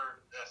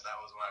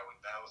was where I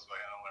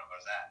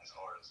was at, as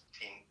far as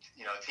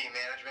team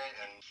management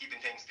and keeping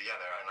things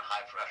together in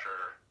high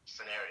pressure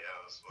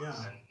scenarios.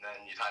 And then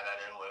you tie that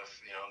in with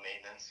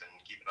maintenance and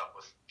keeping up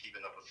with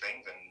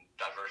things and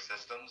diverse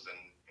systems, and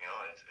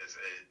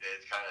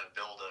it kind of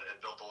built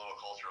a little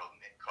culture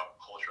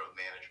of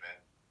management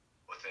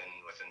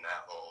within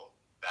that little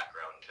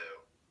background too.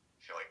 I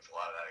feel like a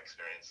lot of that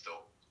experience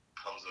still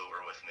comes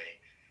over with me.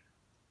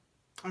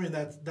 I mean,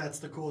 that's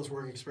the coolest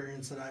work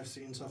experience that I've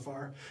seen so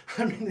far.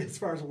 I mean, as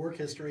far as work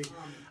history.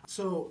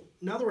 So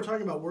now that we're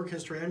talking about work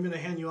history, I'm going to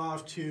hand you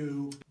off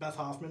to Beth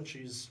Hoffman.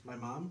 She's my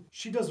mom.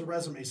 She does the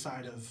resume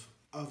side of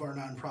our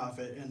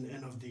nonprofit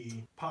and of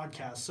the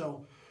podcast.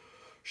 So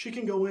she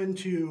can go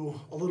into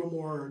a little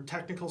more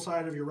technical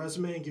side of your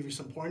resume and give you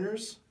some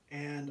pointers.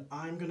 And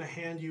I'm going to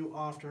hand you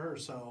off to her.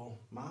 So,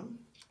 Mom,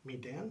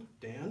 meet Dan.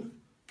 Dan,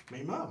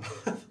 meet Mom.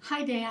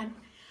 Hi, Dan.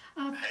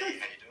 Hey, how you doing?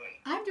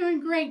 I'm doing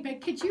great, but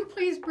could you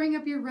please bring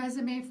up your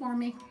resume for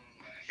me?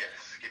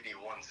 Yes, give me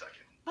 1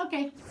 second.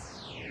 Okay.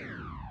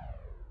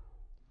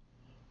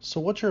 So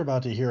what you're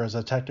about to hear is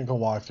a technical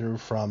walkthrough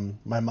from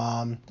my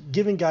mom,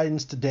 giving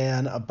guidance to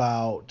Dan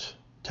about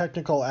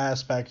technical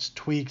aspects,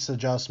 tweaks,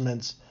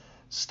 adjustments,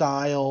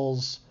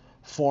 styles,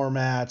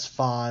 formats,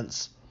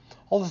 fonts,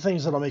 all the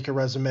things that'll make your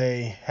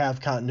resume have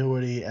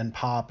continuity and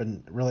pop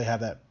and really have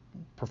that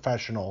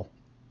professional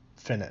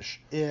finish.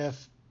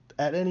 If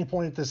at any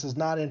point this is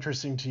not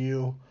interesting to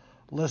you,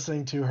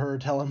 listening to her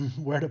tell him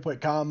where to put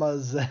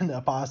commas and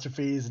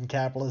apostrophes and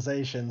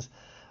capitalizations,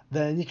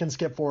 then you can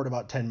skip forward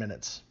about 10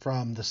 minutes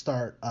from the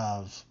start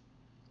of,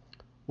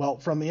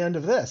 from the end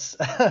of this.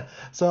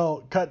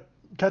 So cut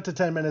to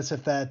 10 minutes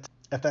if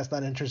that's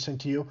not interesting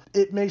to you.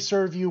 It may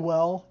serve you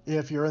well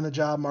if you're in the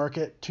job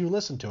market to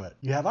listen to it.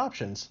 You have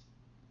options.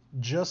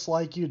 Just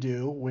like you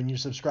do when you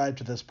subscribe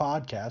to this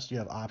podcast, you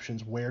have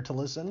options where to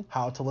listen,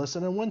 how to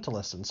listen, and when to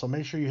listen. So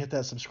make sure you hit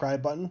that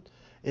subscribe button.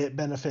 It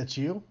benefits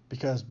you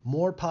because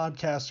more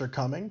podcasts are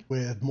coming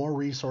with more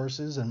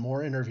resources and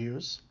more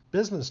interviews.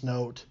 Business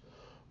note,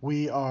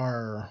 we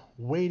are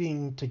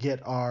waiting to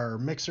get our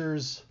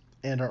mixers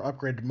and our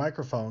upgraded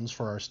microphones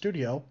for our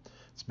studio.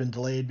 It's been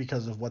delayed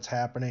because of what's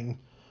happening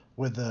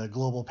with the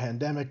global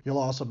pandemic. You'll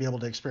also be able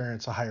to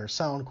experience a higher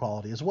sound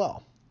quality as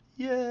well.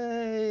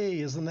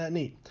 Yay! Isn't that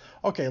neat?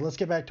 Okay, let's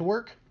get back to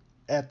work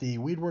at the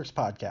Weedworks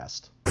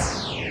podcast.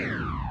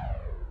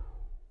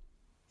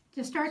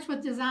 It starts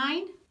with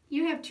design.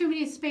 You have too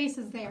many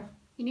spaces there.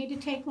 You need to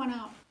take one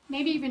out,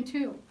 maybe even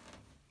 2.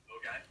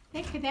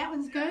 Okay, that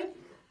one's good.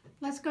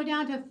 Let's go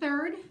down to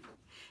 3rd.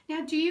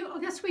 Now,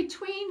 that's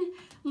between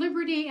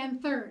Liberty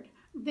and 3rd.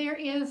 There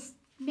is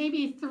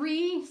maybe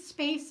 3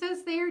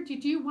 spaces there.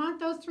 Did you want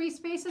those 3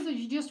 spaces, or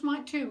you just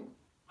want 2?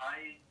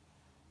 I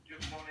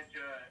just wanted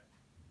to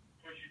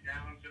push it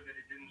down so that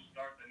it didn't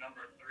start the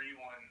number 3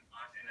 one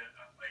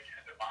like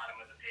at the bottom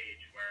of the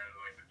page where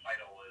like the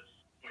title was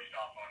pushed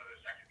off onto the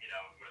second,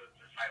 where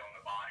the title and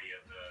the body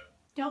of the.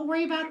 Don't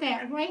worry about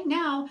that. Right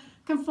now,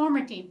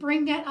 conformity.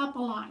 Bring that up a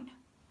line.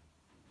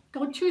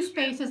 Go 2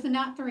 spaces and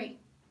not 3. Okay.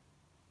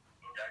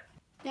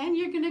 Then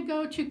you're going to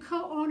go to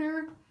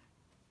co-owner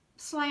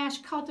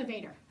 /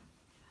 cultivator.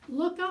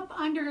 Look up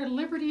under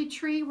Liberty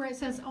Tree where it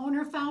says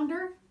owner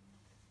founder.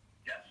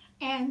 Yes.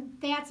 And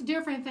that's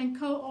different than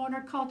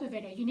co-owner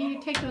cultivator. You need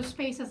to take those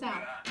spaces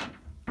out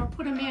or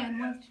put them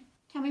in.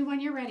 Tell me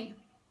when you're ready.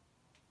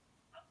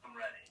 I'm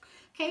ready.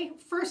 Okay,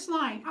 first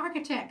line,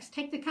 architects,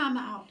 take the comma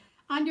out.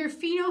 Under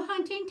pheno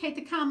hunting, take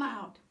the comma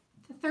out.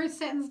 The 3rd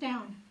sentence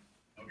down.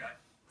 Okay.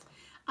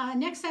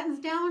 Next sentence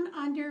down,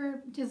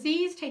 under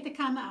disease, take the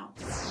comma out.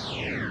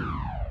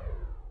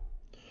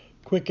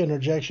 Quick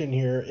interjection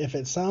here. If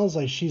it sounds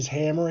like she's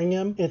hammering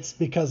him, it's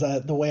because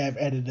the way I've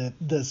edited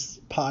this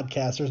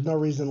podcast. There's no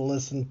reason to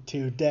listen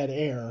to dead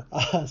air.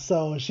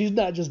 So she's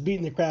not just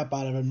beating the crap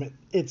out of him.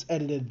 It's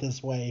edited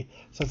this way,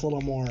 so it's a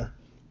little more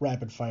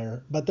rapid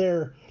fire. But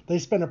they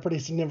spend a pretty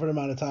significant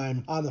amount of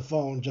time on the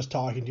phone just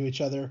talking to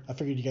each other. I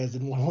figured you guys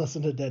didn't want to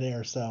listen to dead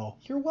air, so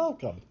you're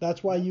welcome.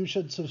 That's why you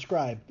should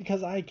subscribe,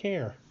 because I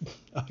care.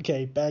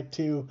 Okay, back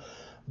to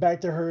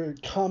her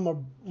comma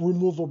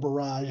removal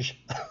barrage.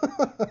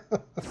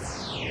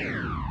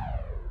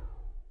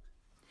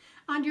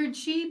 Under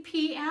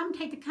GPM,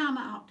 take the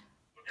comma out.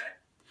 Okay.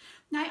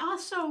 Now I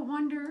also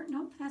wonder,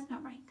 nope, that's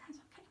not right. That's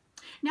okay.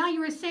 Now you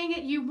were saying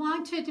that you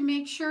wanted to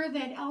make sure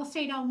that it all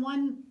stayed on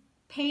one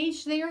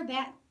page there,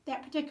 that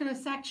particular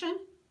section?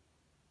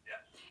 Yes.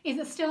 Is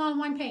it still on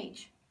one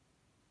page?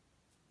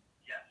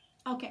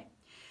 Yes. Okay.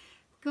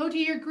 Go to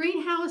your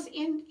greenhouse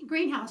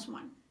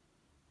one.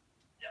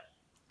 Yes.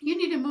 You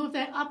need to move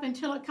that up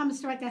until it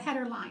comes to like the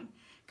header line,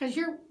 because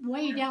you're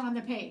way down on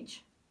the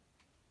page.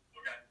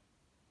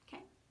 Okay.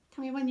 Okay.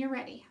 Tell me when you're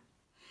ready.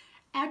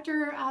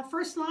 After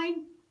first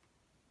line,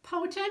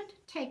 potent,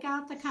 take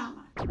out the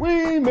comma.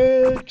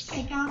 Remix!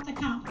 Take out the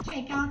comma.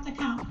 Take out the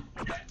comma.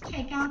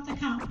 Take out the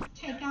comma.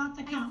 Take out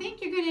the comma. I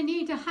think you're going to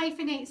need to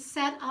hyphenate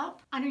set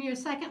up under your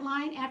second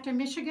line after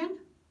Michigan.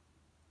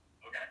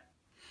 Okay.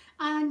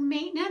 On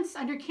maintenance,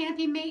 under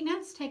canopy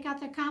maintenance, take out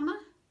the comma.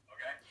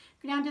 Okay.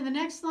 Go down to the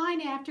next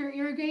line after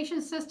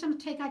irrigation system,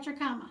 take out your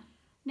comma.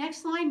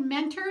 Next line,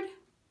 mentored,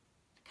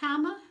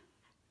 comma.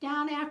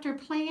 Down after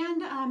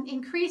planned,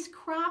 increase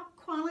crop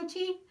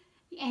quality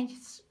and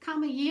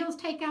comma yields,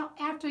 take out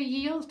after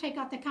yields, take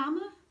out the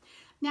comma.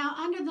 Now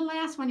under the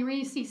last one, you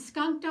really see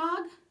skunk dog.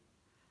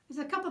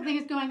 There's a couple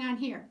things going on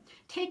here.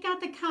 Take out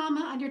the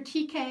comma under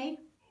TK. Okay.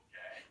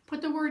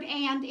 Put the word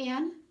and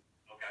in.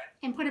 Okay.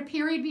 And put a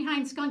period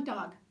behind skunk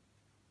dog.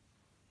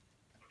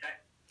 Okay.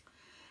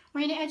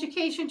 We're into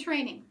education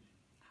training.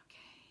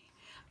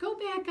 Okay. Go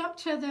back up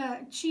to the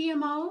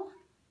GMO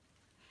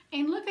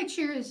and look at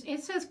yours.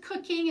 It says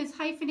cooking is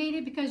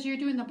hyphenated because you're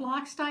doing the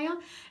block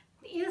style.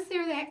 Is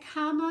there that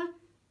comma?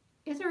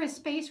 Is there a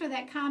space where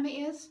that comma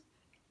is?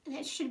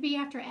 That should be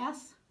after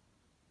S?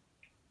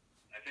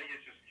 I think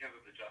it's just because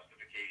of the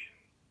justification.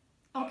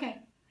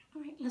 Okay.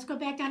 All right. Let's go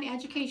back down to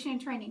education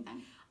and training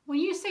then. When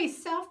you say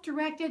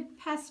self-directed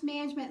pest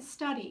management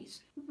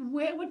studies,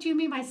 what do you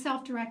mean by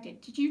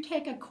self-directed? Did you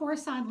take a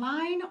course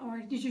online, or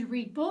did you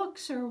read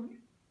books, or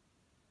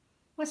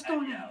what's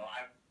going Yeah, on?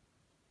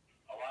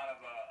 a lot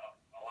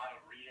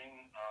of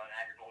reading on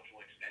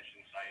agricultural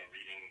extension site,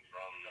 reading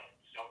from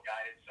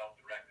self-guided,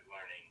 self-directed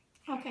learning.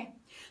 Okay.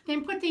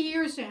 Then put the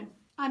years in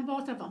on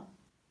both of them.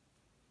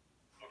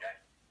 Okay.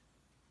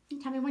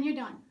 Tell me when you're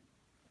done.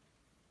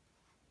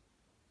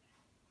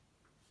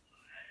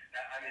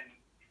 I mean,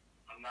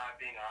 I'm not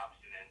being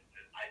obstinate.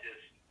 I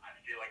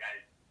feel like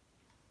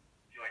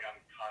I'm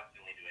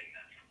constantly doing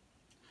this.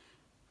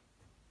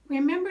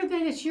 Remember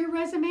that it's your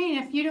resume,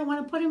 and if you don't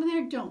want to put them in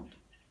there, don't.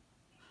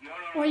 No,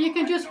 Or you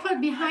can just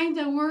put behind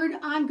the word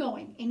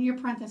ongoing in your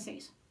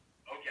parentheses.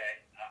 Okay.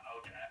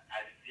 Okay.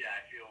 I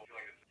feel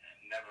like it's a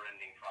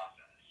never-ending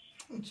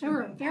process.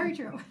 Sure, very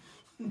true.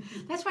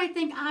 That's why I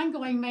think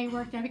ongoing may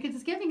work there, because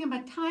it's giving him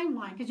a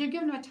timeline, because you're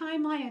giving him a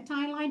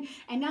timeline,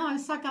 and now I'm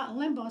stuck out in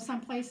limbo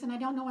someplace, and I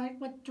don't know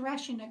what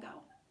direction to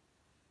go.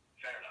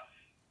 Fair enough.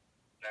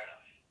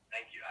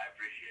 Thank you. I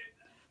appreciate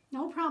that.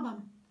 No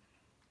problem.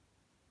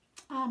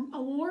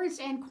 Awards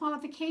and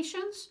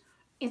qualifications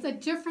is a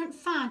different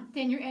font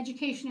than your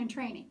education and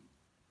training.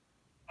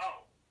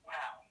 Oh,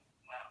 wow.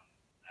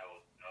 I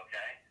will,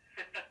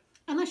 okay.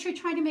 Unless you're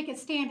trying to make it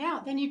stand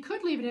out, then you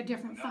could leave it a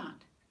different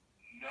font.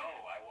 No,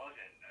 I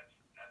wasn't. That's,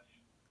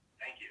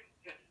 thank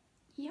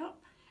you. Yep.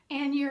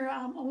 And your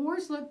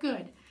awards look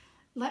good.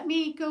 Let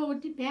me go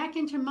back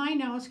into my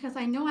notes, because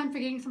I know I'm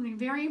forgetting something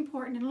very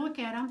important, and look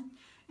at them,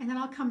 and then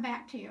I'll come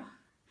back to you.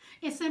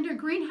 It's under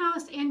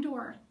greenhouse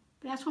indoor.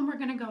 That's one we're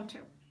going to go to.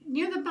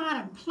 Near the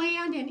bottom,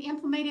 planned and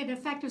implemented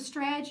effective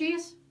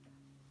strategies.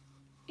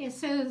 It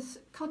says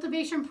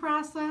cultivation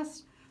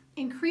process,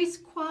 increase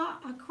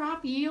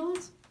crop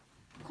yields,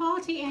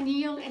 quality and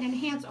yield, and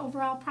enhance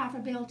overall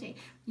profitability.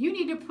 You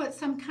need to put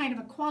some kind of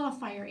a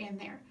qualifier in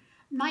there.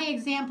 My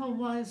example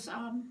was,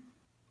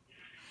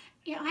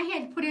 I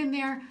had put in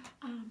there,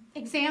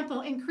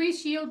 example,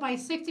 increase yield by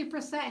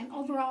 60% and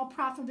overall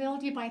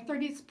profitability by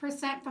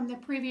 30% from the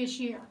previous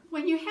year.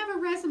 When you have a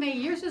resume,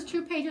 yours is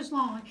 2 pages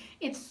long,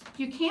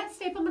 you can't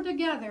staple them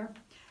together,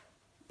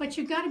 but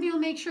you've got to be able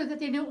to make sure that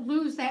they don't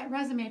lose that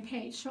resume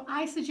page. So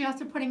I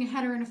suggested putting a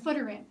header and a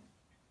footer in.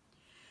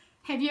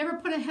 Have you ever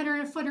put a header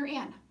and a footer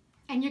in?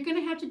 And you're going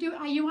to have to do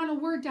it, you want a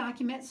Word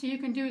document so you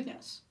can do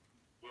this.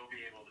 We'll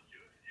be able to do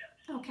it,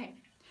 yes. Okay.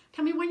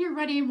 Tell me when you're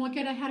ready and we'll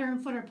get a header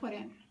and footer put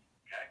in.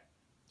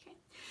 Okay.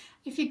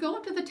 If you go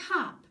up to the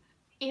top,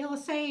 it'll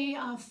say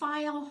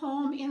File,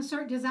 Home,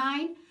 Insert,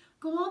 Design.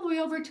 Go all the way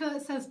over till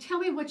it says Tell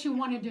me what you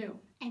want to do,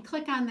 and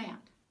click on that.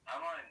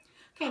 I'm on.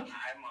 Okay.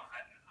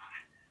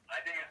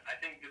 I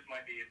think this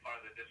might be part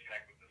of the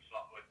disconnect with the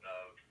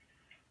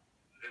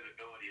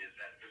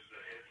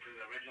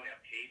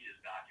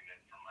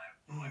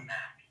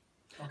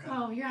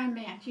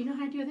Do you know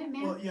how to do that,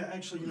 Matt? Well, yeah,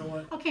 actually, you know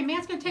what? Okay,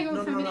 Matt's going to take over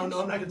No, for a minute. I'm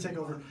not going to take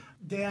over.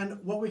 Dan,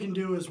 what we can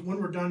do is when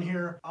we're done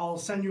here, I'll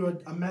send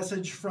you a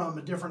message from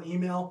a different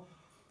email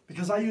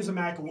because I use a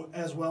Mac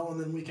as well, and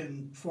then we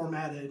can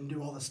format it and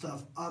do all the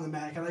stuff on the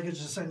Mac, and I can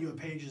just send you a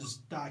Pages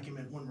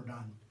document when we're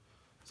done.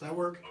 Does that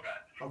work?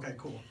 Okay. Okay,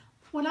 cool.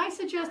 What I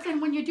suggest then,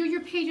 when you do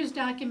your Pages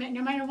document,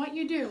 no matter what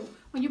you do,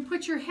 when you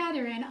put your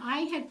header in,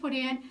 I had put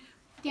in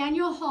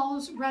Daniel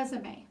Hall's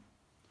resume,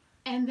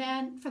 and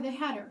then for the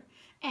header.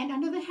 And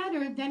under the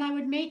header, then I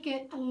would make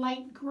it a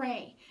light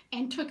gray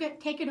and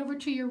take it over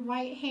to your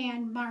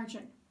right-hand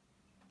margin.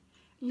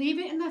 Leave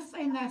it in the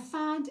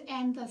font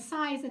and the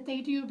size that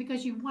they do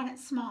because you want it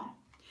small.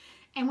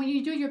 And when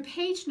you do your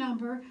page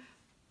number,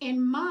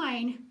 in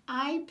mine,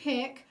 I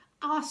pick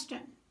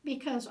Austin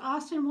because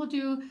Austin will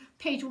do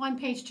page 1,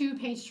 page 2,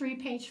 page 3,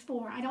 page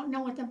 4. I don't know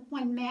what the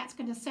one Matt's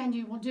going to send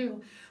you will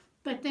do.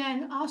 But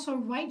then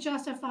also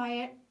justify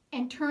it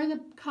and turn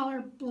the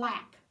color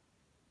black.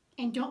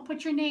 And don't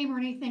put your name or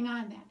anything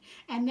on that.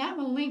 And that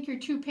will link your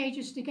two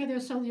pages together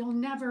so you'll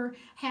never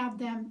have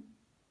them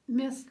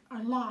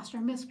lost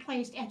or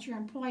misplaced at your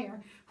employer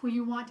who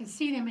you want to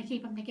see them and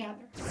keep them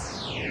together.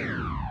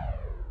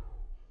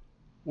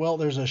 Well,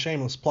 there's a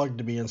shameless plug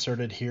to be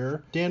inserted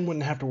here. Dan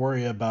wouldn't have to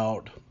worry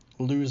about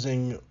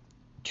losing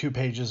 2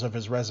 pages of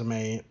his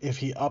resume if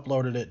he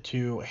uploaded it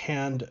to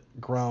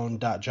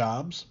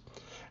handgrown.jobs.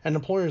 And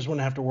employers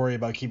wouldn't have to worry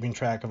about keeping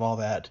track of all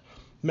that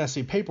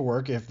messy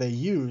paperwork if they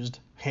used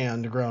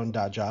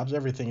handgrown.jobs.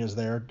 Everything is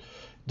there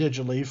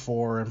digitally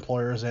for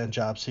employers and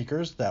job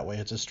seekers. That way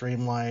it's a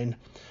streamlined,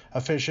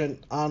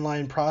 efficient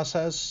online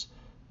process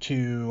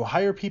to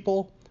hire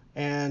people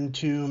and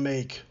to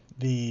make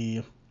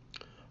the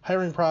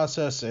hiring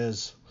process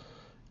as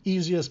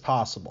easy as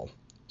possible.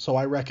 So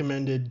I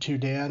recommended to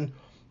Dan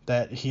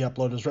that he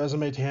upload his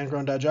resume to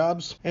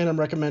handgrown.jobs, and I'm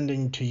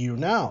recommending to you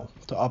now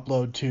to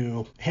upload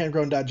to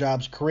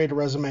handgrown.jobs, create a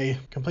resume,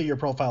 complete your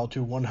profile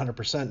to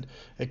 100%.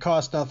 It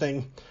costs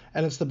nothing,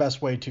 and it's the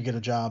best way to get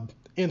a job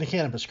in the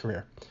cannabis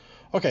career.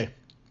 Okay,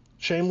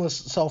 shameless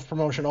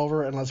self-promotion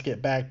over, and let's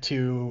get back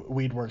to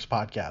Weedworks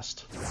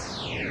podcast.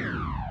 Okay.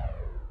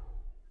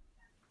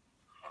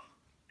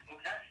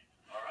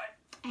 All right.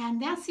 And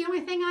that's the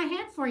only thing I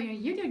had for you.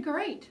 You did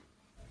great.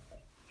 Well,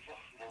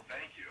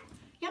 thank you.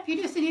 Yep,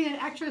 you just need an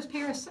extra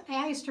pair of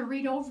eyes to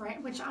read over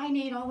it, which I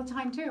need all the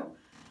time too.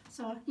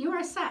 So you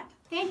are set.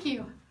 Thank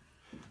you.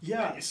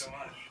 Yes. Thank you so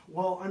much.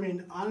 Well, I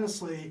mean,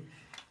 honestly,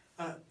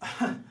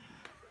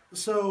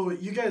 so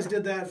you guys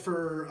did that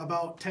for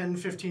about 10,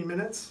 15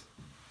 minutes.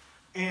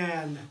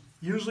 And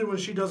usually when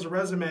she does a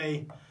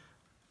resume,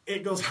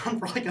 it goes on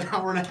for like an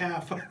hour and a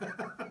half.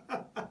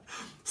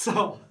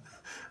 So,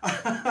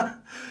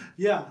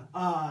 yeah,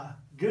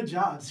 good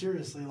job.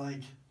 Seriously,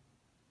 like,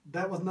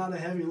 that was not a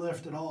heavy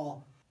lift at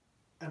all.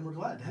 And we're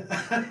glad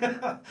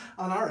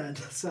on our end.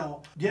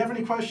 So, do you have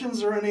any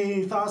questions or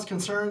any thoughts,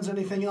 concerns,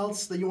 anything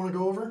else that you want to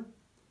go over?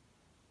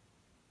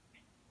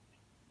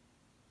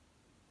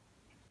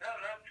 No,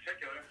 not in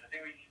particular. I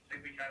think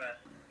we kind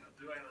of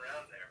went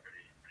around there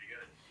pretty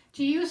good.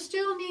 Do you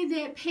still need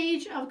that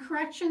page of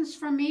corrections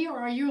from me, or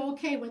are you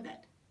okay with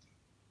it?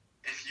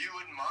 If you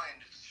wouldn't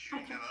mind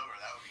shooting them over,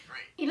 that would be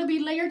great. It'll be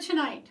later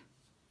tonight.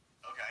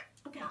 Okay.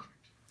 Okay.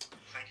 Perfect.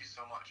 Thank you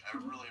so much. I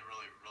really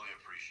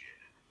appreciate it.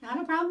 Not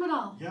a problem at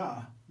all.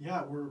 Yeah,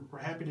 we're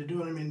happy to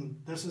do it. I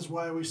mean, this is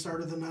why we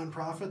started the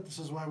nonprofit. This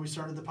is why we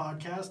started the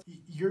podcast.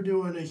 You're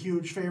doing a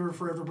huge favor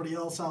for everybody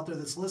else out there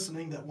that's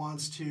listening that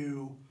wants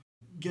to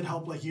get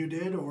help like you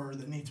did, or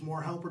that needs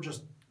more help, or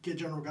just get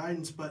general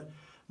guidance. But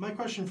my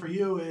question for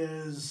you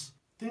is,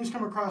 things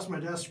come across my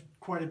desk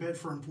quite a bit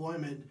for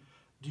employment.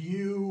 Do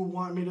you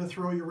want me to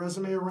throw your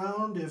resume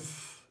around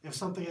if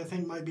something I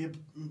think might be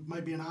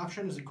an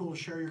option? Is it cool to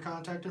share your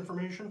contact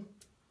information?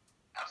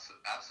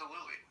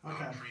 Absolutely. Okay. I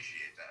would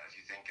appreciate that. If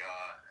you think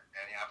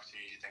any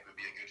opportunity you think would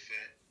be a good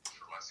fit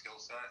for my skill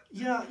set.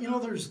 Yeah, you know,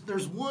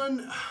 there's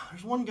one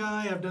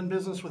guy, I've done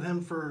business with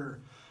him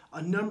for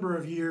a number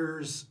of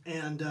years,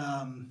 and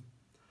I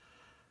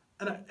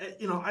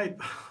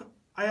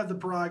have the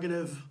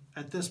prerogative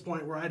at this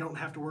point where I don't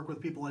have to work with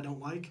people I don't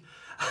like.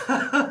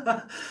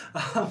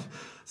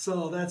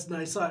 So that's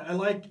nice. I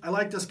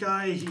like this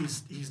guy.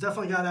 He's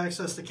definitely got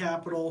access to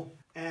capital,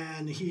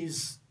 and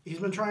he's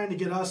been trying to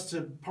get us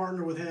to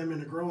partner with him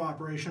in a grow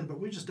operation, but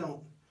we just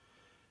don't.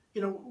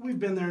 You know, we've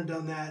been there and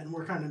done that, and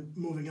we're kind of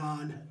moving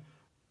on.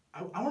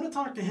 I want to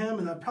talk to him,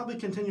 and I'd probably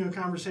continue a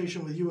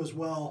conversation with you as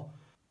well.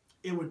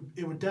 It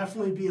would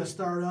definitely be a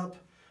startup.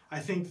 I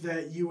think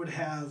that you would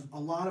have a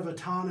lot of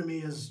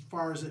autonomy as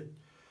far as it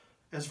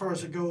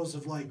goes,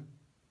 of like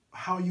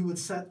how you would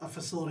set a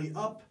facility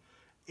up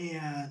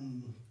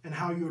and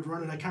how you would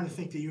run it. I kind of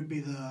think that you'd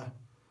be the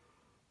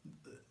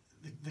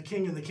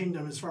king in the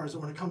kingdom as far as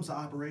when it comes to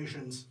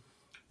operations.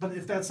 But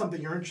if that's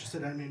something you're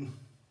interested in, I mean,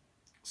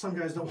 some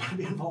guys don't want to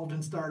be involved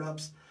in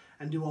startups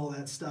and do all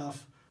that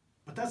stuff.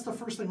 But that's the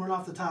first thing right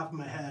off the top of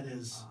my head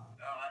is...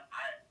 No, I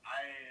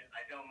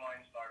don't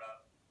mind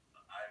startup.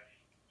 I've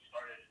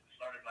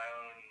started my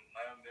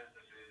own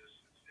businesses.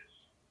 It's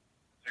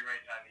a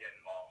great time to get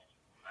involved.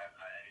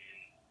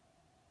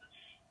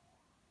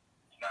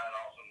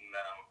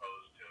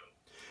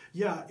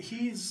 Yeah,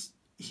 he's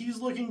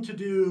looking to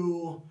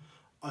do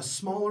a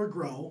smaller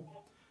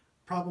grow,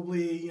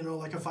 probably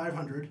like a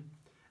 500.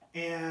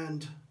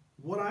 And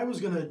what I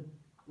was gonna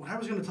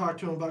talk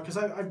to him about, because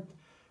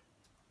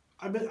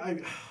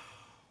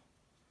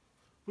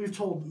we've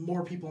told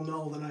more people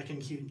no than I can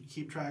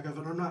keep track of,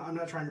 and I'm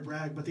not trying to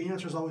brag, but the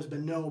answer's always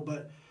been no.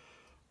 But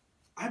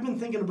I've been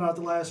thinking about it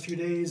the last few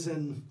days,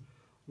 and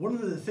one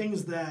of the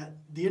things that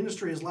the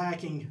industry is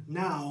lacking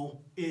now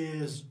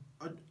is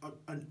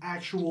an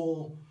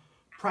actual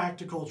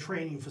practical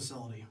training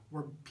facility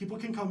where people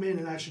can come in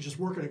and actually just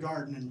work in a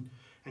garden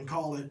and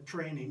call it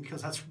training,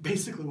 because that's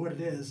basically what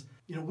it is.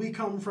 We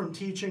come from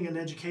teaching and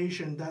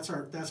education. That's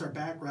our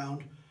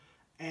background,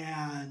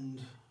 and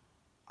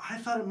I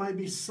thought it might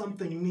be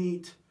something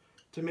neat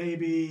to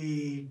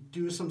maybe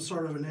do some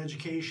sort of an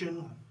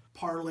education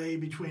parlay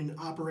between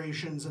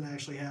operations and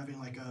actually having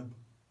like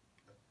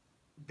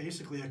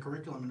basically a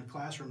curriculum in a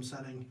classroom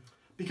setting.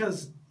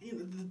 Because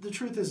the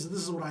truth is,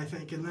 this is what I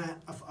think, in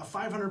that a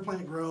 500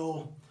 plant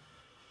grow,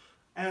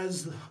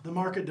 as the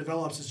market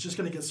develops, it's just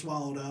going to get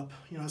swallowed up.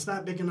 It's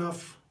not big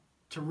enough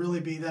to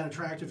really be that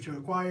attractive to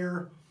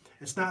acquire.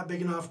 It's not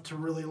big enough to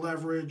really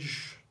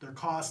leverage their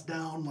costs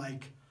down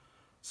like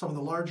some of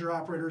the larger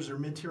operators or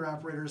mid-tier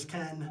operators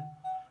can.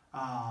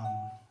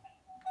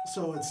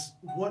 So it's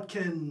what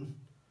can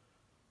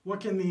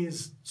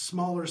these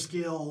smaller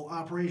scale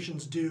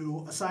operations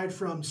do aside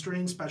from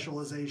strain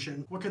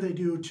specialization? What could they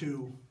do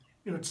to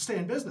stay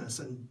in business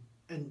and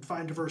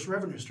find diverse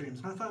revenue streams?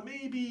 And I thought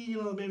maybe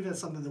that's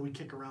something that we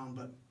kick around,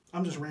 but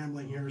I'm just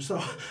rambling here. So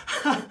I'm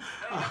following you.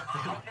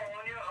 I'm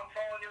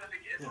following you as a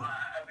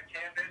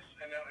campus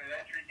and an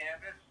entry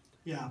campus.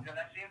 Yeah.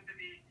 That seems to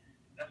be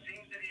a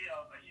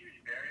huge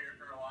barrier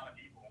for a lot of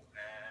people.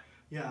 And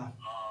yeah.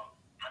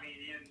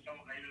 Even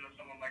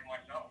someone like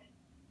myself,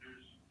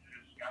 who's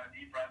got a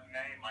deep resume,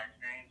 my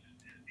experience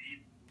is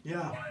deep.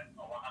 Yeah. But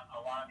a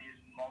lot of these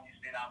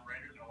multi-state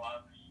operators and a lot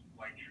of these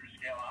true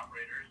scale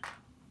operators,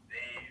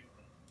 they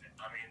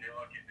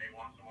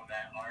want someone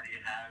that already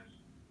has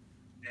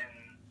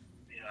been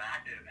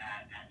active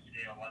at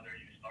scale, whether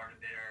you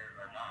started there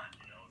or not.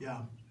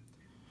 Yeah.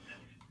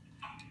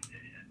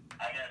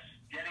 I guess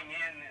getting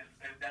in is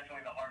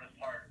definitely the hardest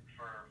part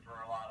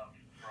for a lot of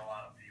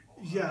people.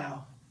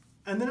 Yeah.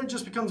 And then it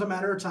just becomes a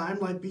matter of time.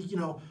 Like,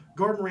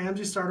 Gordon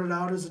Ramsay started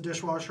out as a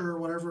dishwasher or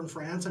whatever in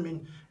France.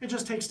 It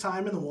just takes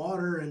time in the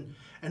water.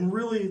 And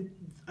really,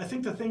 I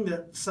think the thing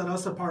that set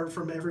us apart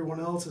from everyone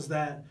else is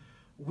that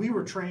we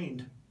were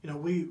trained.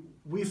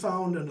 We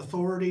found an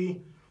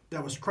authority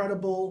that was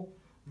credible,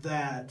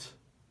 that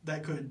I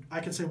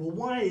could say, well,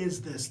 why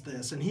is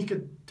this? And he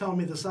could tell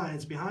me the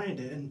science behind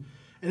it. And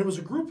it was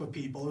a group of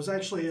people. It was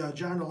actually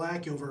John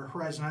Delacque over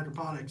Horizon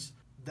Hydroponics.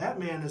 That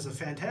man is a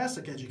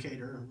fantastic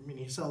educator.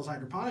 He sells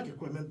hydroponic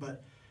equipment,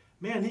 but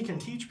man, he can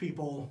teach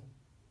people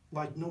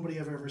like nobody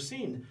I've ever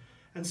seen.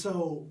 And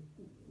so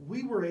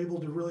we were able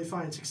to really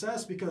find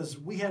success because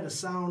we had a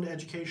sound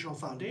educational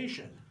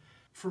foundation.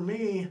 For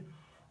me,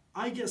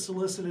 I get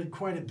solicited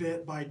quite a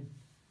bit by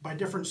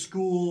different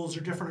schools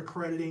or different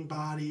accrediting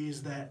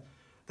bodies that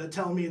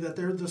tell me that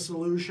they're the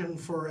solution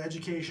for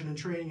education and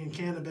training in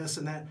cannabis,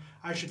 and that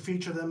I should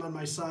feature them on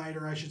my site,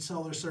 or I should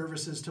sell their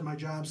services to my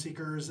job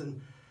seekers.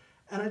 And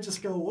I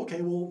just go,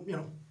 okay, well,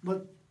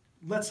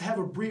 let's have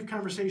a brief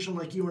conversation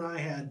like you and I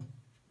had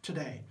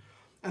today.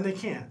 And they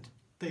can't.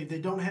 They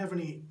don't have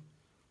any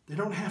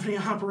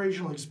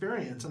operational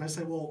experience. And I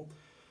say, well,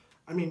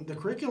 the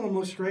curriculum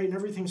looks great and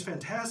everything's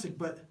fantastic,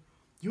 but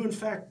you in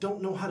fact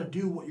don't know how to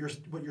do what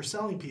you're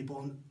selling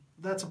people, and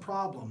that's a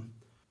problem.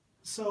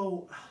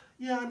 So,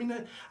 yeah,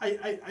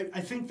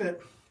 I think that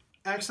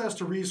access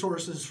to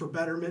resources for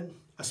betterment,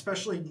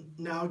 especially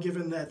now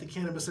given that the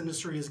cannabis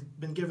industry has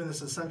been given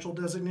this essential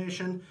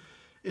designation,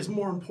 is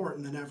more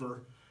important than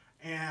ever.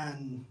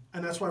 And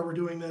that's why we're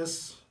doing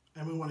this,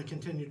 and we want to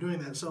continue doing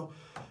that. So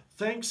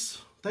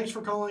thanks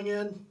for calling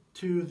in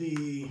to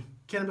the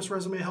Cannabis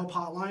Resume Help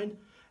Hotline.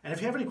 And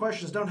if you have any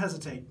questions, don't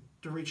hesitate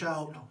to reach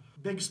out.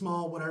 Big,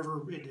 small,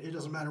 whatever, it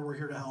doesn't matter. We're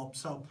here to help.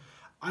 So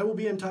I will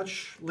be in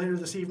touch later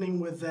this evening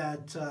with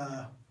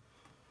that,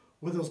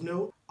 with those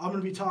notes. I'm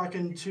going to be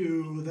talking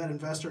to that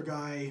investor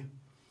guy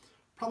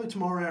probably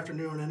tomorrow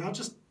afternoon, and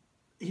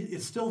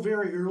it's still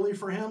very early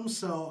for him,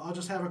 so I'll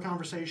just have a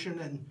conversation,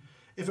 and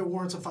if it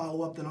warrants a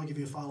follow-up, then I'll give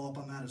you a follow-up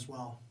on that as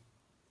well.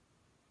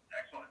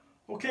 Excellent.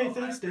 Okay,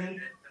 thanks,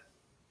 Dan.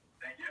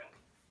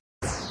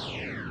 Thank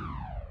you.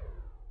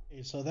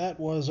 Okay, so that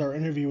was our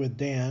interview with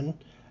Dan,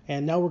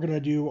 and now we're going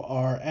to do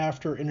our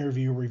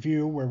after-interview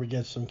review, where we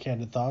get some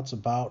candid thoughts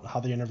about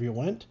how the interview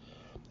went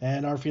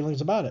and our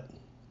feelings about it.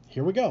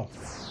 Here we go.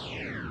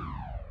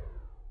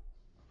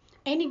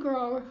 Any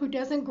grower who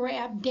doesn't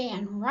grab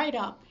Dan right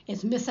up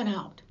is missing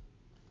out.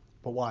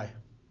 But why?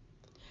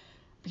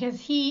 Because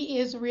he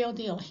is the real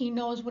deal. He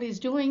knows what he's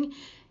doing.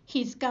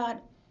 He's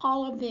got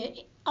all of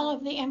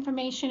the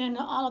information and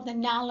all of the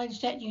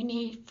knowledge that you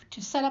need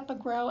to set up a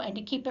grow and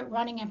to keep it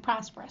running and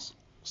prosperous.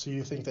 So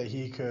you think that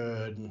he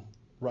could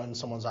run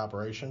someone's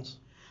operations?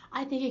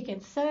 I think he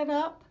can set it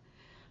up.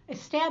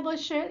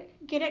 establish it,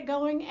 get it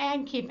going,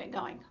 and keep it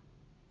going.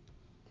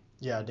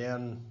 Yeah,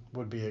 Dan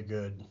would be a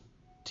good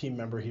team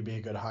member. He'd be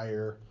a good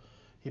hire.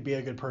 He'd be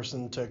a good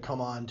person to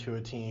come on to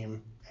a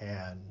team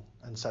and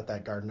set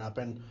that garden up.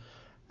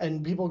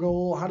 And people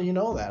go, well, how do you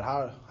know that?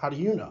 How do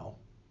you know?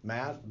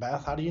 Matt,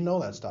 Beth, how do you know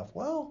that stuff?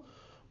 Well,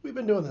 we've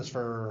been doing this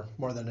for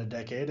more than a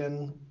decade,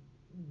 and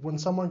when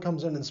someone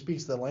comes in and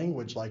speaks the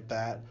language like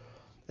that,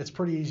 it's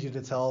pretty easy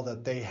to tell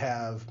that they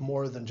have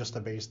more than just a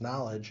base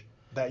knowledge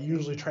that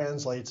usually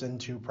translates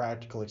into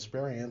practical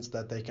experience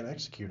that they can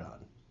execute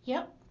on.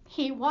 Yep.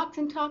 He walks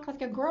and talks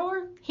like a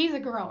grower. He's a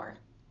grower.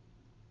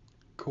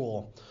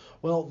 Cool.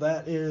 Well,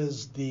 that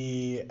is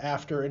the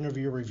after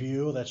interview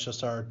review. That's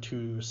just our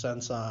 2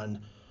 cents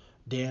on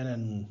Dan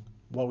and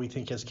what we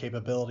think his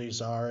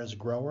capabilities are as a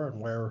grower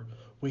and where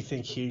we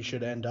think he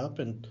should end up.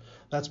 And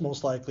that's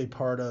most likely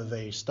part of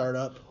a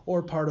startup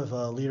or part of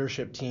a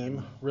leadership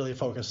team really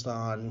focused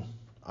on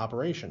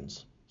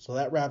operations. So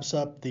that wraps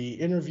up the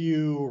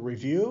interview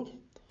review.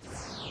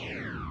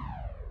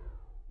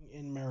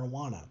 In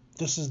marijuana.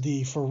 This is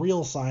the for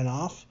real sign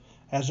off.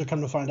 As you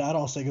come to find out,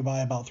 I'll say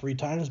goodbye about 3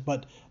 times,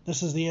 but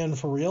this is the end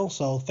for real.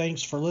 So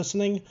thanks for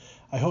listening.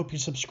 I hope you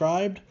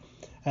subscribed.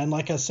 And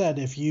like I said,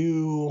 if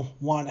you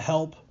want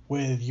help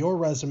with your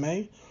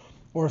resume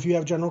or if you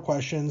have general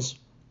questions,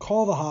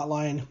 call the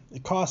hotline.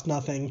 It costs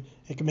nothing.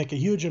 It can make a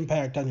huge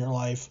impact on your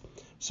life.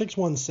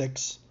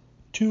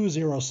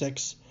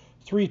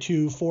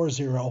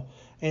 616-206-3240,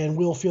 and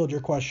we'll field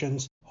your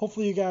questions.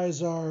 Hopefully you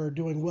guys are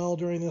doing well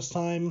during this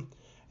time,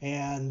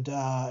 and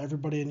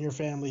everybody in your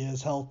family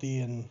is healthy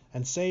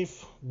and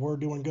safe. We're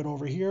doing good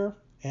over here,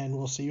 and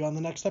we'll see you on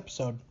the next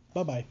episode.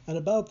 Bye-bye. And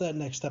about that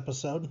next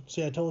episode,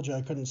 see, I told you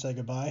I couldn't say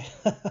goodbye.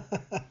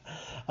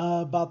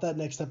 About that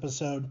next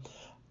episode,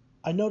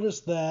 I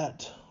noticed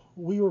that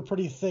we were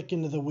pretty thick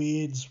into the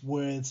weeds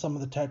with some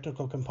of the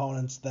technical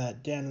components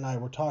that Dan and I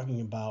were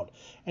talking about,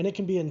 and it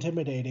can be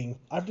intimidating.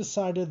 I've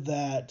decided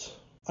that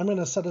I'm going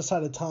to set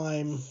aside a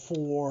time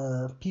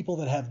for people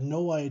that have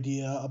no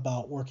idea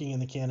about working in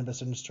the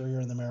cannabis industry or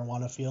in the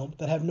marijuana field,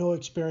 that have no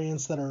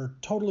experience, that are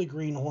totally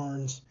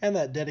greenhorns. And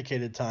that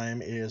dedicated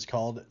time is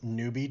called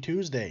Newbie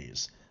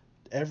Tuesdays.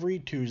 Every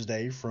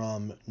Tuesday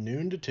from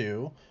noon to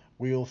 2,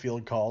 we will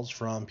field calls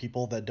from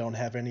people that don't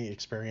have any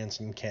experience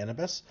in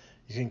cannabis.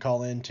 You can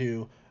call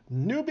into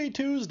Newbie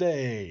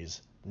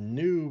Tuesdays.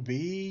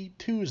 Newbie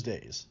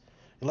Tuesdays.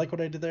 You like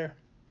what I did there?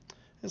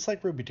 It's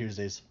like Ruby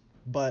Tuesdays,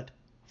 but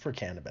for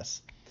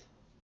cannabis.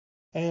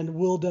 And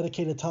we'll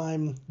dedicate a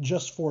time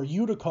just for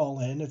you to call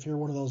in if you're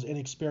one of those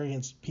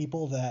inexperienced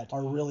people that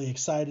are really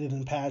excited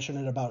and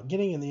passionate about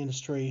getting in the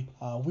industry.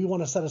 We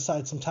want to set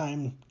aside some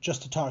time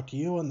just to talk to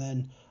you, and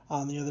then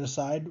on the other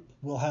side,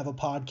 we'll have a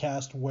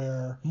podcast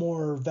where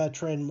more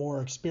veteran,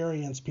 more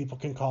experienced people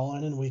can call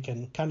in, and we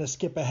can kind of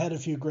skip ahead a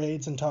few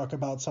grades and talk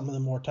about some of the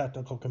more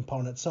technical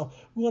components. So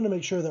we want to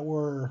make sure that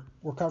we're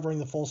covering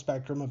the full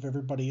spectrum of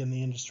everybody in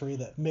the industry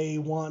that may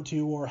want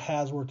to or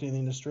has worked in the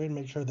industry, and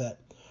make sure that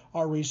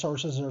our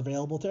resources are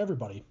available to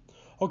everybody.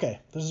 Okay,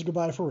 this is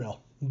goodbye for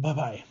real.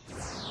 Bye-bye.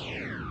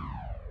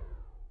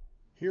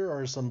 Here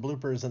are some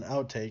bloopers and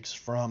outtakes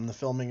from the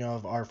filming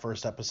of our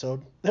first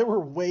episode. There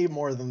were way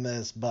more than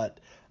this, but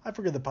I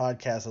figured the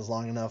podcast is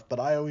long enough, but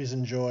I always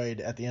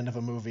enjoyed at the end of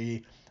a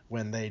movie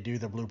when they do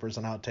the bloopers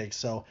and outtakes.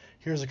 So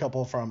here's a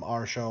couple from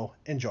our show.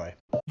 Enjoy.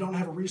 Don't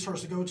have a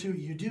resource to go to?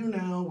 You do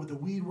now with the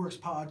Weedworks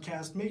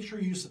podcast. Make sure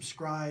you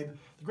subscribe.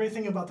 The great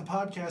thing about the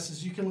podcast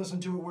is you can listen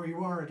to it where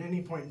you are at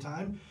any point in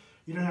time.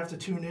 You don't have to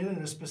tune in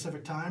at a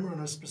specific time or on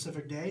a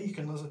specific day. You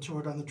can listen to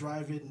it on the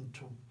drive-in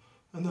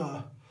on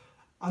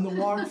the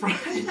walk from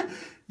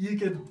you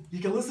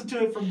can listen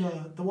to it from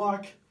the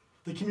walk,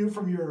 the commute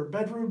from your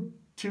bedroom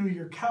to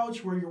your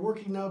couch where you're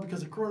working now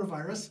because of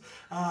coronavirus.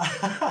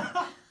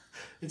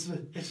 It's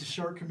a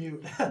short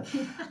commute.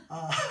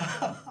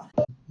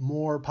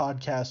 More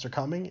podcasts are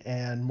coming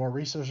and more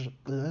resources.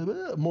 I'm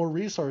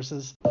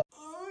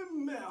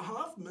Matt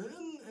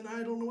Hoffman, and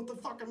I don't know what the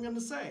fuck I'm gonna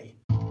say.